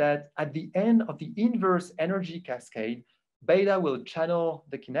is that at the end of the inverse energy cascade, beta will channel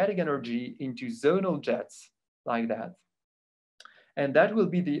the kinetic energy into zonal jets like that. And that will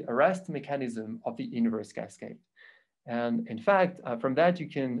be the arrest mechanism of the inverse cascade. And in fact, from that, you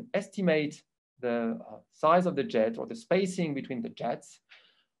can estimate the size of the jet or the spacing between the jets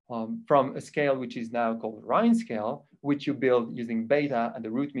from a scale which is now called Rhine scale, which you build using beta and the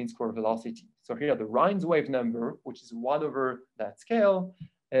root mean square velocity. So here the Rhine's wave number, which is 1 over that scale,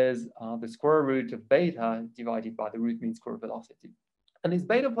 is the square root of beta divided by the root mean square velocity. And this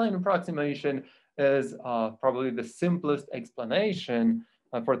beta plane approximation is probably the simplest explanation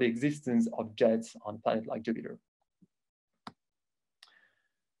for the existence of jets on a planet like Jupiter.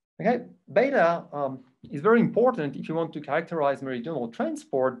 Okay, beta is very important if you want to characterize meridional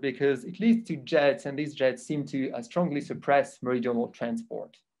transport because it leads to jets, and these jets seem to strongly suppress meridional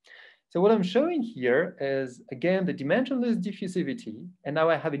transport. So what I'm showing here is, again, the dimensionless diffusivity, and now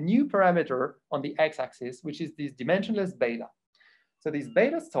I have a new parameter on the x-axis, which is this dimensionless beta. So this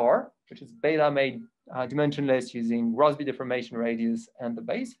beta star, which is beta made dimensionless using Rossby deformation radius and the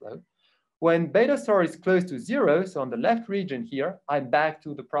base flow, when beta star is close to 0, so on the left region here, I'm back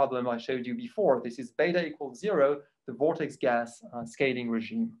to the problem I showed you before. This is beta equals 0, the vortex gas scaling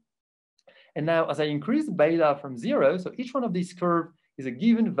regime. And now as I increase beta from 0, so each one of these curves is a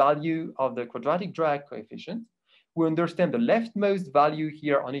given value of the quadratic drag coefficient. We understand the leftmost value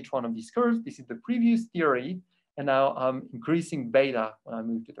here on each one of these curves. This is the previous theory. And now I'm increasing beta when I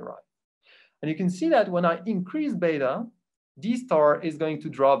move to the right. And you can see that when I increase beta, D star is going to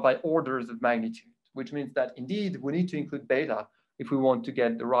drop by orders of magnitude, which means that indeed we need to include beta if we want to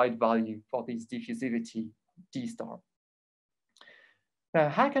get the right value for this diffusivity D star. Now,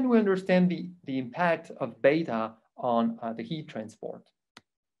 how can we understand the impact of beta on the heat transport?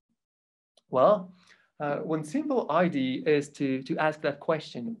 Well, one simple idea is to ask that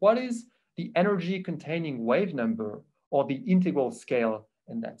question: what is the energy containing wave number or the integral scale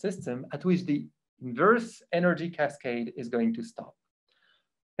in that system at which the inverse energy cascade is going to stop?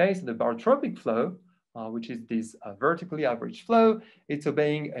 Okay, so the barotropic flow, which is this vertically average flow, it's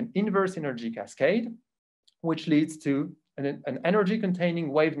obeying an inverse energy cascade, which leads to an energy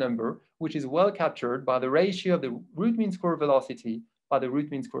containing wave number, which is well captured by the ratio of the root mean square velocity by the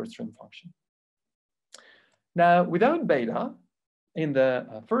root mean square stream function. Now, without beta, in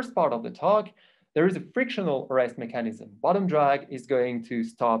the first part of the talk, there is a frictional arrest mechanism. Bottom drag is going to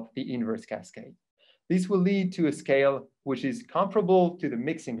stop the inverse cascade. This will lead to a scale which is comparable to the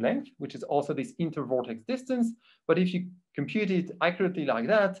mixing length, which is also this intervortex distance. But if you compute it accurately like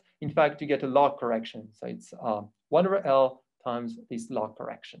that, in fact, you get a log correction. So it's 1 over L times this log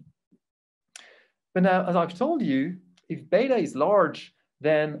correction. But now, as I've told you, if beta is large,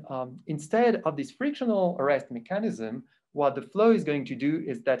 then instead of this frictional arrest mechanism, what the flow is going to do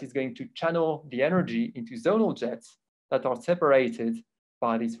is that it's going to channel the energy into zonal jets that are separated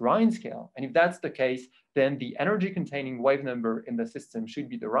by this Rhine scale. And if that's the case, then the energy containing wave number in the system should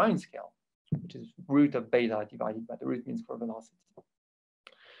be the Rhine scale, which is root of beta divided by the root mean square velocity.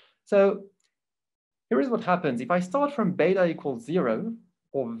 So here is what happens. If I start from beta equals 0,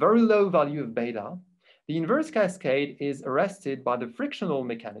 or very low value of beta, the inverse cascade is arrested by the frictional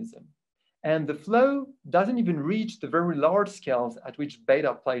mechanism. And the flow doesn't even reach the very large scales at which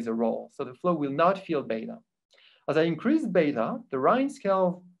beta plays a role. So the flow will not feel beta. As I increase beta, the Rhine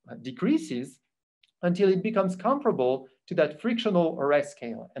scale decreases until it becomes comparable to that frictional arrest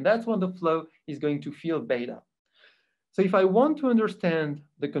scale. And that's when the flow is going to feel beta. So if I want to understand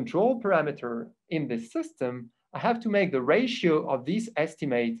the control parameter in this system, I have to make the ratio of this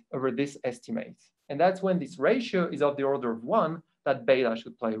estimate over this estimate. And that's when this ratio is of the order of 1, that beta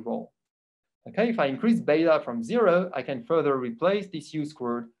should play a role. Okay, if I increase beta from 0, I can further replace this U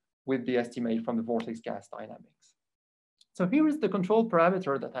squared with the estimate from the vortex gas dynamics. So here is the control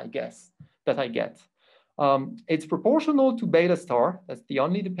parameter that I get. It's proportional to beta star. That's the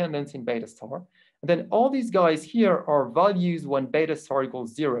only dependence in beta star. And then all these guys here are values when beta star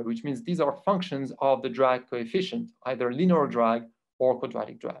equals 0, which means these are functions of the drag coefficient, either linear drag or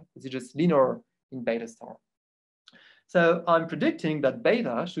quadratic drag. It's just linear in beta star. So I'm predicting that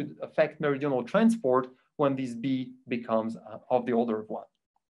beta should affect meridional transport when this B becomes of the order of 1.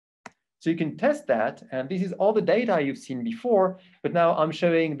 So you can test that, and this is all the data you've seen before, but now I'm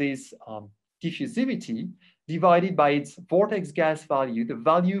showing this diffusivity divided by its vortex gas value, the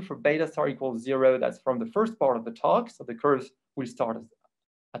value for beta star equals 0, that's from the first part of the talk, so the curves will start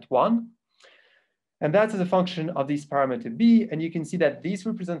at 1. And that's as a function of this parameter b. And you can see that this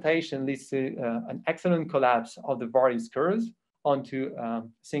representation leads to an excellent collapse of the various curves onto a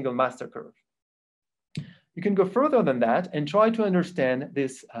single master curve. You can go further than that and try to understand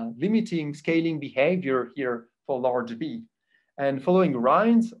this limiting scaling behavior here for large b. And following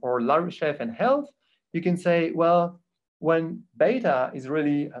Rines or Laroucheff and Held, you can say, well, when beta is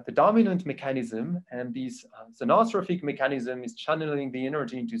really the dominant mechanism and this zonostrophic mechanism is channeling the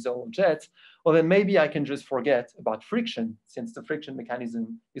energy into zonal jets, well, then maybe I can just forget about friction since the friction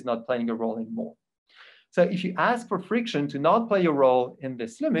mechanism is not playing a role anymore. So if you ask for friction to not play a role in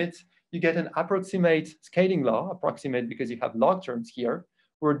this limit, you get an approximate scaling law, approximate because you have log terms here,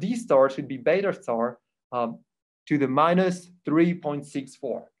 where d star should be beta star to the minus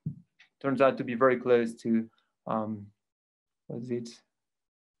 3.64. Turns out to be very close to, what is it?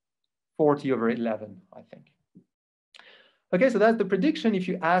 40/11, I think. Okay, so that's the prediction if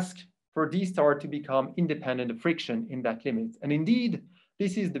you ask for d star to become independent of friction in that limit. And indeed,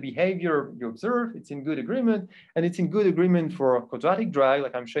 this is the behavior you observe. It's in good agreement, and it's in good agreement for quadratic drag,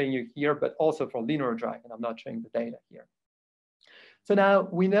 like I'm showing you here, but also for linear drag, and I'm not showing the data here. So now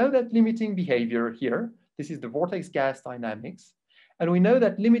we know that limiting behavior here, this is the vortex gas dynamics, and we know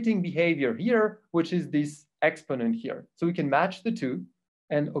that limiting behavior here, which is this exponent here. So we can match the two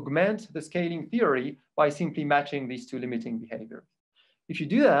and augment the scaling theory by simply matching these two limiting behaviors. If you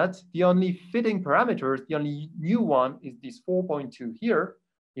do that, the only fitting parameters, the only new one is this 4.2 here,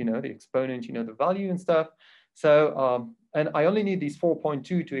 the exponent, the value and stuff. So, and I only need these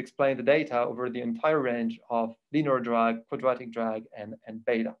 4.2 to explain the data over the entire range of linear drag, quadratic drag, and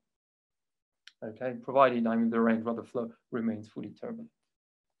beta. Okay, provided I'm in the range where the flow remains fully turbulent.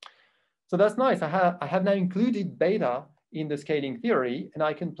 So that's nice. I have now included beta in the scaling theory, and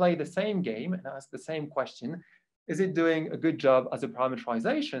I can play the same game and ask the same question. Is it doing a good job as a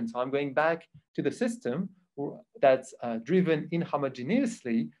parameterization? So I'm going back to the system that's driven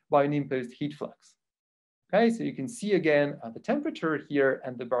inhomogeneously by an imposed heat flux. Okay, so you can see again the temperature here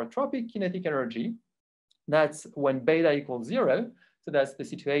and the barotropic kinetic energy. That's when beta equals 0. So that's the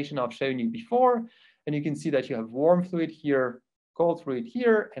situation I've shown you before. And you can see that you have warm fluid here, cold fluid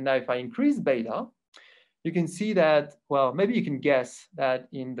here. And now if I increase beta, you can see that, well, maybe you can guess that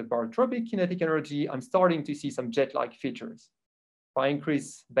in the barotropic kinetic energy, I'm starting to see some jet-like features. If I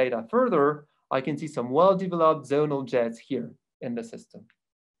increase beta further, I can see some well-developed zonal jets here in the system.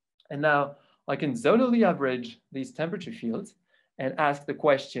 And now I can zonally average these temperature fields and ask the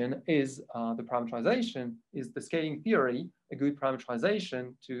question, is the parameterization, is the scaling theory a good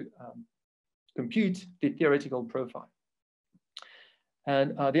parameterization to compute the theoretical profile?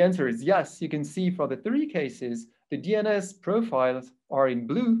 And the answer is yes. You can see for the 3 cases, the DNS profiles are in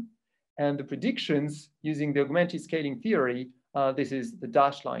blue, and the predictions using the augmented scaling theory, this is the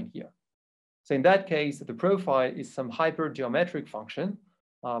dashed line here. So in that case, the profile is some hypergeometric function,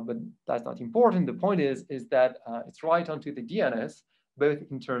 but that's not important. The point is that it's right onto the DNS, both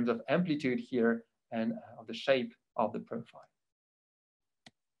in terms of amplitude here and of the shape of the profile.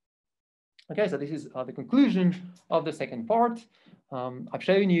 Okay, so this is the conclusion of the second part. I've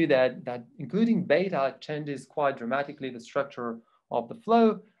shown you that including beta changes quite dramatically the structure of the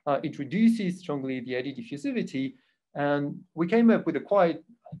flow. It reduces strongly the eddy diffusivity. And we came up with a quite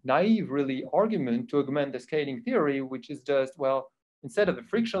naive, really, argument to augment the scaling theory, which is just, well, instead of a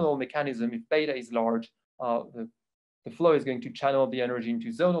frictional mechanism, if beta is large, the flow is going to channel the energy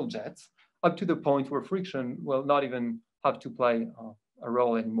into zonal jets up to the point where friction will not even have to play a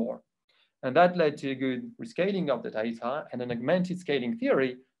role anymore. And that led to a good rescaling of the data and an augmented scaling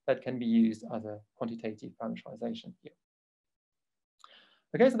theory that can be used as a quantitative parameterization here.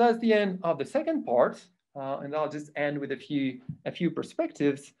 Okay, so that's the end of the second part. And I'll just end with a few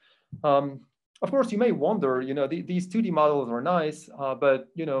perspectives. Of course, you may wonder, these 2D models are nice, but,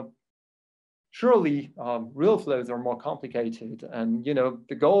 surely real flows are more complicated. And,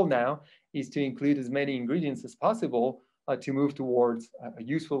 the goal now is to include as many ingredients as possible to move towards a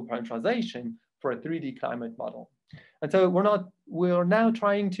useful parameterization for a 3D climate model. And so we're now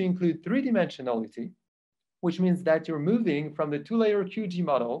trying to include 3D-dimensionality, which means that you're moving from the 2-layer QG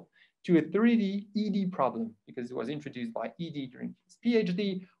model to a 3D ED problem, because it was introduced by ED during his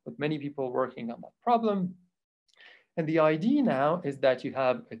PhD, with many people working on that problem. And the idea now is that you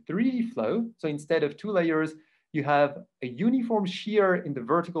have a 3D flow. So instead of 2 layers, you have a uniform shear in the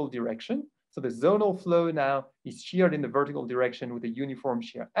vertical direction. So the zonal flow now is sheared in the vertical direction with a uniform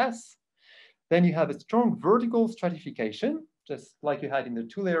shear S. Then you have a strong vertical stratification, just like you had in the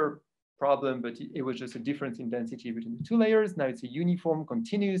 2-layer problem, but it was just a difference in density between the 2 layers. Now it's a uniform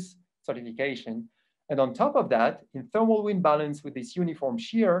continuous stratification. And on top of that, in thermal wind balance with this uniform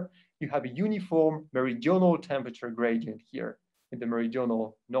shear, you have a uniform meridional temperature gradient here in the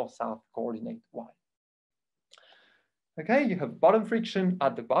meridional north-south coordinate y. Okay, you have bottom friction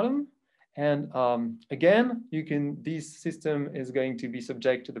at the bottom. And again, this system is going to be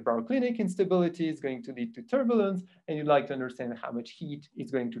subject to the baroclinic instability, it's going to lead to turbulence, and you'd like to understand how much heat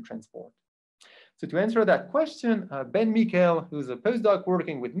it's going to transport. So to answer that question, Ben Mikkel, who's a postdoc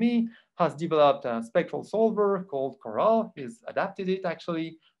working with me, has developed a spectral solver called Coral. He's adapted it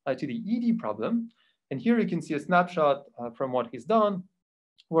actually to the eddy problem. And here you can see a snapshot from what he's done,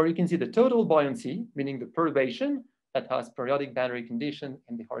 where you can see the total buoyancy, meaning the perturbation that has periodic boundary condition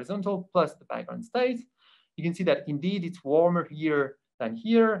in the horizontal plus the background state. You can see that indeed it's warmer here than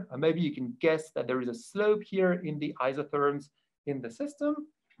here. Maybe you can guess that there is a slope here in the isotherms in the system.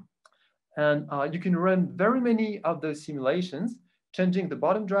 And you can run very many of those simulations, changing the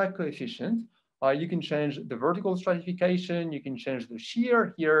bottom drag coefficient. You can change the vertical stratification, you can change the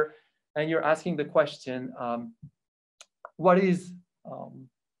shear here, and you're asking the question, what is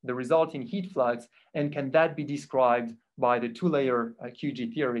the resulting heat flux, and can that be described by the two-layer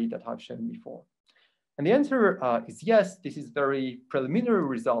QG theory that I've shown before? And the answer is yes. This is very preliminary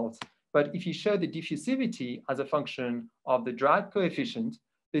results, but if you show the diffusivity as a function of the drag coefficient,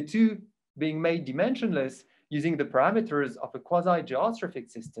 the two being made dimensionless using the parameters of a quasi-geostrophic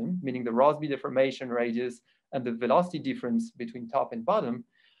system, meaning the Rossby deformation radius and the velocity difference between top and bottom,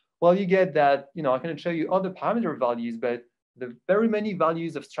 well, you get that, I can show you other parameter values, but the very many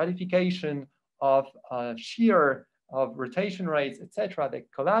values of stratification, of shear, of rotation rates, etc., that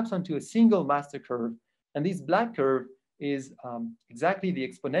collapse onto a single master curve. And this black curve is exactly the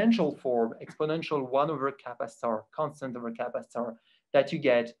exponential form, exponential 1 over kappa star, constant over kappa star, that you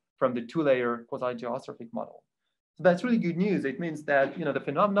get from the two-layer quasi-geostrophic model. So that's really good news. It means that the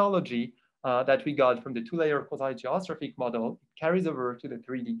phenomenology that we got from the two-layer quasi-geostrophic model carries over to the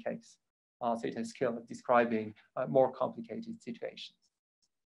 3D case. So it has skill at describing more complicated situations.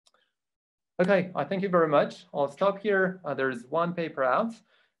 Okay, I thank you very much. I'll stop here. There's one paper out.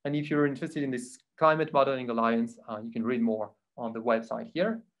 And if you're interested in this Climate Modeling Alliance, you can read more on the website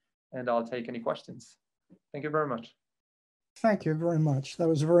here. And I'll take any questions. Thank you very much. Thank you very much. That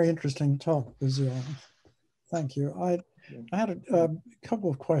was a very interesting talk, Bazil. Thank you. I had a couple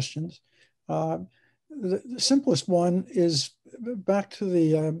of questions. The simplest one is back to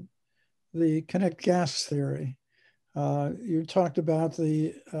the kinetic gas theory. You talked about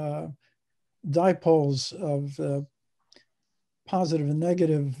the dipoles of positive and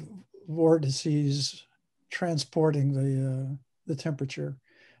negative vortices transporting the temperature.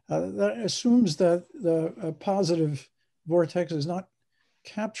 That assumes that the positive vortex is not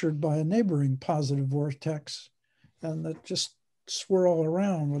captured by a neighboring positive vortex and that just swirl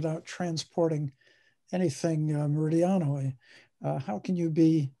around without transporting anything meridionally. How can you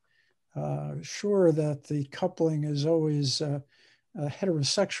be sure that the coupling is always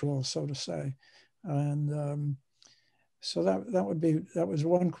heterosexual, so to say? And so that was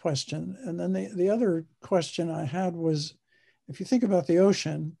one question. And then the other question I had was, if you think about the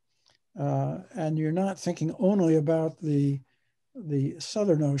ocean, and you're not thinking only about the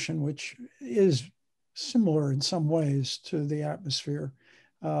Southern Ocean, which is similar in some ways to the atmosphere,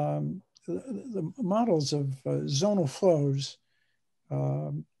 the models of zonal flows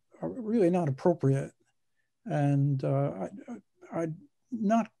are really not appropriate. And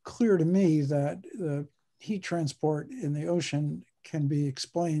not clear to me that the heat transport in the ocean can be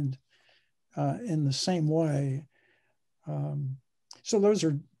explained in the same way. So those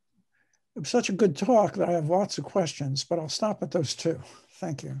are such a good talk that I have lots of questions, but I'll stop at those two.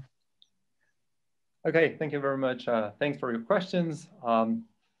 Thank you. Okay, thank you very much. Thanks for your questions. And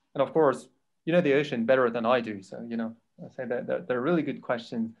of course, you know the ocean better than I do. So, I say that they're really good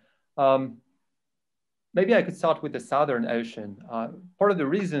questions. Maybe I could start with the Southern Ocean. Part of the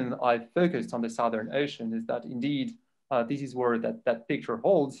reason I focused on the Southern Ocean is that indeed, this is where that picture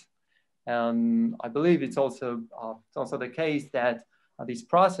holds. And I believe it's also the case that this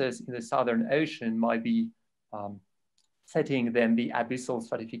process in the Southern Ocean might be setting then the abyssal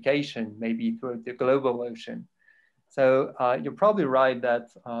stratification, maybe through the global ocean. So you're probably right that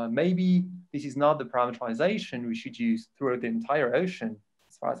maybe this is not the parameterization we should use throughout the entire ocean,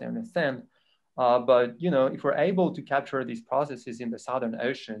 as far as I understand. But if we're able to capture these processes in the Southern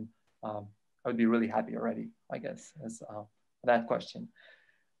Ocean, I would be really happy already, I guess, as that question.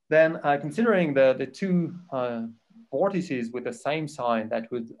 Then considering the two vortices with the same sign that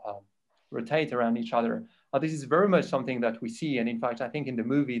would rotate around each other, this is very much something that we see. And in fact, I think in the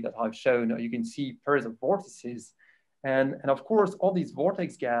movie that I've shown, you can see pairs of vortices. And of course, all these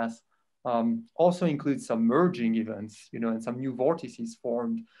vortex gas also include some merging events, and some new vortices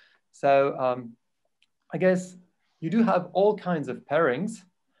formed. So I guess you do have all kinds of pairings,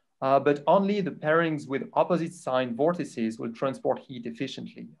 but only the pairings with opposite sign vortices will transport heat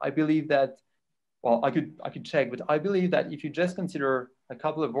efficiently. I believe that, well, I could check, but I believe that if you just consider a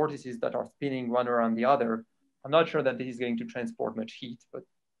couple of vortices that are spinning one around the other, I'm not sure that this is going to transport much heat, but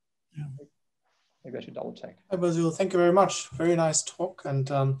yeah, maybe I should double check. Hi, Basil, thank you very much. Very nice talk,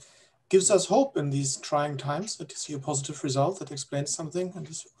 and gives us hope in these trying times to see a positive result that explains something and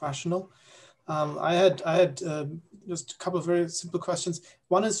is rational. I had just a couple of very simple questions.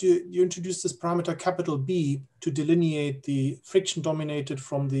 One is you introduced this parameter capital B to delineate the friction dominated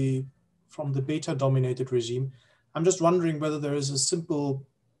from the beta dominated regime. I'm just wondering whether there is a simple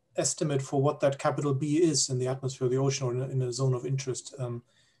estimate for what that capital B is in the atmosphere of the ocean or in a zone of interest,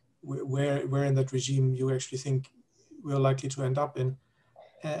 where in that regime you actually think we're likely to end up in.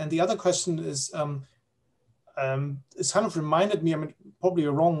 And the other question is, it's kind of reminded me, I mean, probably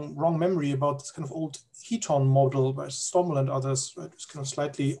a wrong memory about this kind of old Heaton model by Stommel and others, right? It's kind of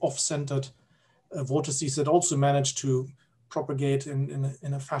slightly off-centered vortices that also managed to propagate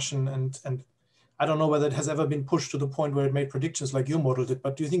in a fashion. And I don't know whether it has ever been pushed to the point where it made predictions like your model did,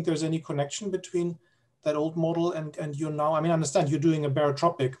 but do you think there's any connection between that old model and you now? I mean, I understand you're doing a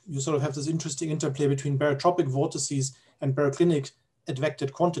barotropic. You sort of have this interesting interplay between barotropic vortices and baroclinic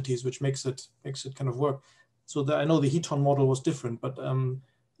advected quantities, which makes it kind of work. So I know the Heaton model was different, but do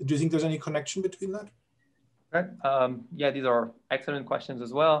you think there's any connection between that? Right. Yeah, these are excellent questions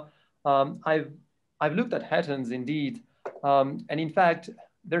as well. I've looked at Heaton's indeed, and in fact,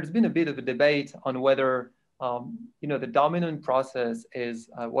 there's been a bit of a debate on whether the dominant process is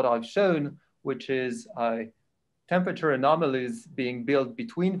what I've shown, which is temperature anomalies being built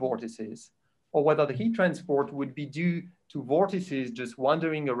between vortices, or whether the heat transport would be due to vortices just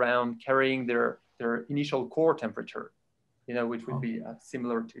wandering around carrying their initial core temperature, which would be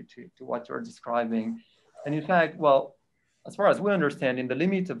similar to what you're describing. And in fact, well, as far as we understand, in the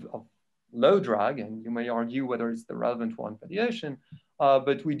limit of low drag, and you may argue whether it's the relevant one for the ocean,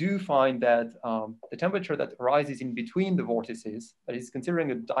 but we do find that the temperature that arises in between the vortices, that is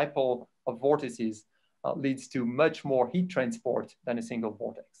considering a dipole of vortices, leads to much more heat transport than a single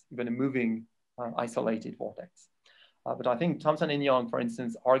vortex, even a moving isolated vortex. But I think Thomson and Young, for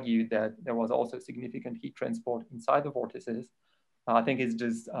instance, argued that there was also significant heat transport inside the vortices. I think it's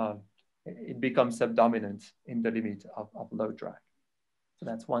just, it becomes subdominant in the limit of low drag. So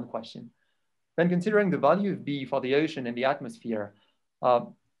that's one question. Then considering the value of B for the ocean and the atmosphere,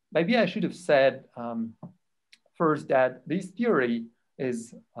 maybe I should have said first that this theory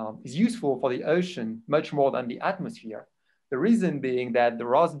is useful for the ocean much more than the atmosphere. The reason being that the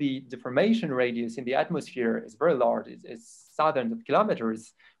Rossby deformation radius in the atmosphere is very large, it's thousands of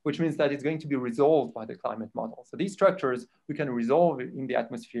kilometers, which means that it's going to be resolved by the climate model. So these structures we can resolve in the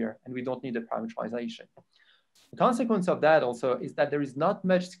atmosphere and we don't need a parameterization. The consequence of that also is that there is not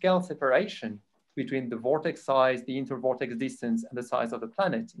much scale separation between the vortex size, the intervortex distance, and the size of the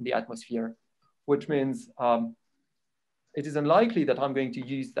planet in the atmosphere, which means it is unlikely that I'm going to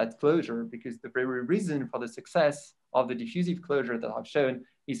use that closure because the very reason for the success of the diffusive closure that I've shown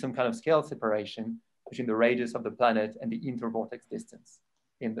is some kind of scale separation between the radius of the planet and the intervortex distance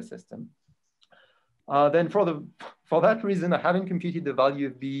in the system. Then for that reason, I haven't computed the value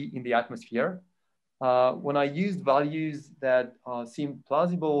of B in the atmosphere. When I used values that seemed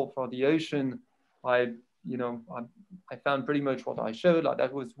plausible for the ocean, I found pretty much what I showed, like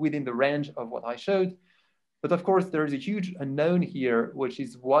that was within the range of what I showed. But of course, there is a huge unknown here, which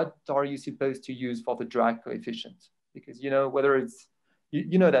is what are you supposed to use for the drag coefficient? Because whether it's,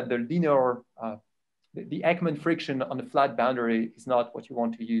 that the linear, the Ekman friction on the flat boundary is not what you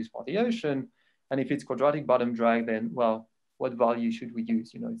want to use for the ocean. And if it's quadratic bottom drag, then, well, what value should we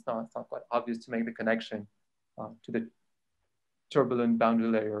use? It's not quite obvious to make the connection to the turbulent boundary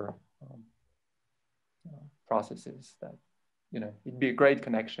layer processes that, it'd be a great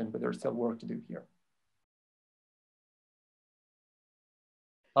connection, but there's still work to do here.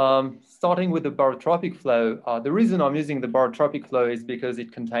 Starting with the barotropic flow, the reason I'm using the barotropic flow is because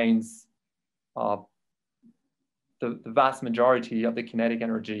it contains the vast majority of the kinetic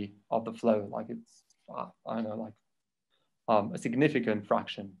energy of the flow. Like it's, I don't know, like a significant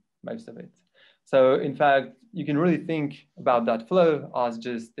fraction, most of it. So in fact, you can really think about that flow as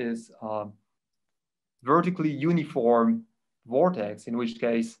just this vertically uniform vortex, in which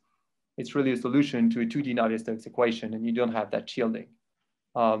case it's really a solution to a 2D Navier-Stokes equation, and you don't have that shielding.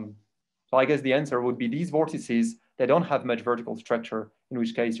 So I guess the answer would be these vortices, they don't have much vertical structure, in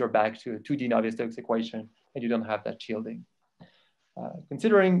which case you're back to a 2D Navier-Stokes equation and you don't have that shielding.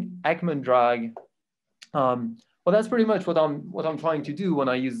 Considering Ekman drag, Well, that's pretty much what I'm trying to do when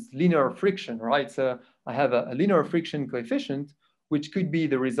I use linear friction, right? So I have a linear friction coefficient, which could be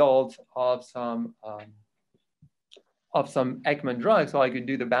the result of some Ekman drag. So I could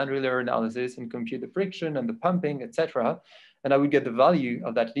do the boundary layer analysis and compute the friction and the pumping, etc. And I would get the value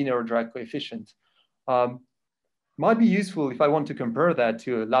of that linear drag coefficient. Might be useful if I want to compare that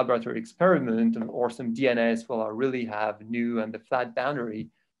to a laboratory experiment or some DNS where I really have nu and the flat boundary.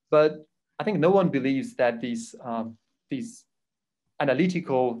 But I think no one believes that these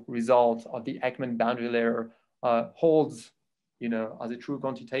analytical result of the Ekman boundary layer holds, as a true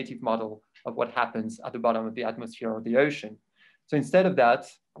quantitative model of what happens at the bottom of the atmosphere or the ocean. So instead of that,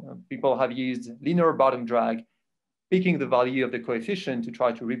 people have used linear bottom drag, picking the value of the coefficient to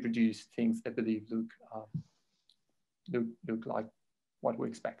try to reproduce things they believe look like what we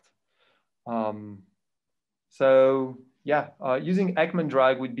expect. So yeah, using Ekman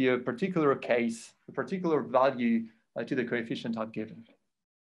drag would be a particular case, a particular value to the coefficient I've given.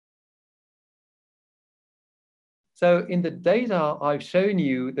 So in the data I've shown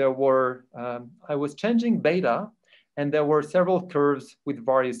you, there were, I was changing beta, and there were several curves with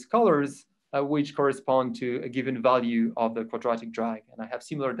various colors, which correspond to a given value of the quadratic drag. And I have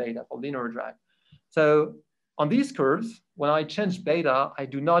similar data for linear drag. So on these curves, when I change beta, I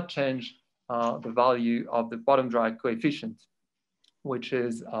do not change the value of the bottom drag coefficient, which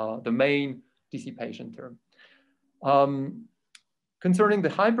is the main dissipation term. Concerning the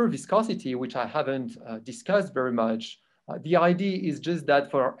hyperviscosity, which I haven't discussed very much, the idea is just that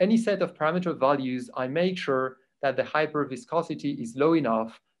for any set of parameter values, I make sure that the hyperviscosity is low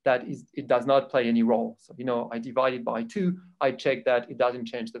enough that it does not play any role. So, I divide it by 2, I check that it doesn't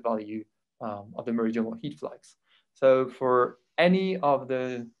change the value of the meridional heat flux. So for any of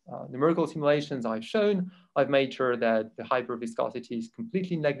the numerical simulations I've shown, I've made sure that the hyperviscosity is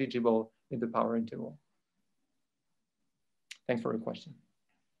completely negligible in the power interval. Thanks for your question.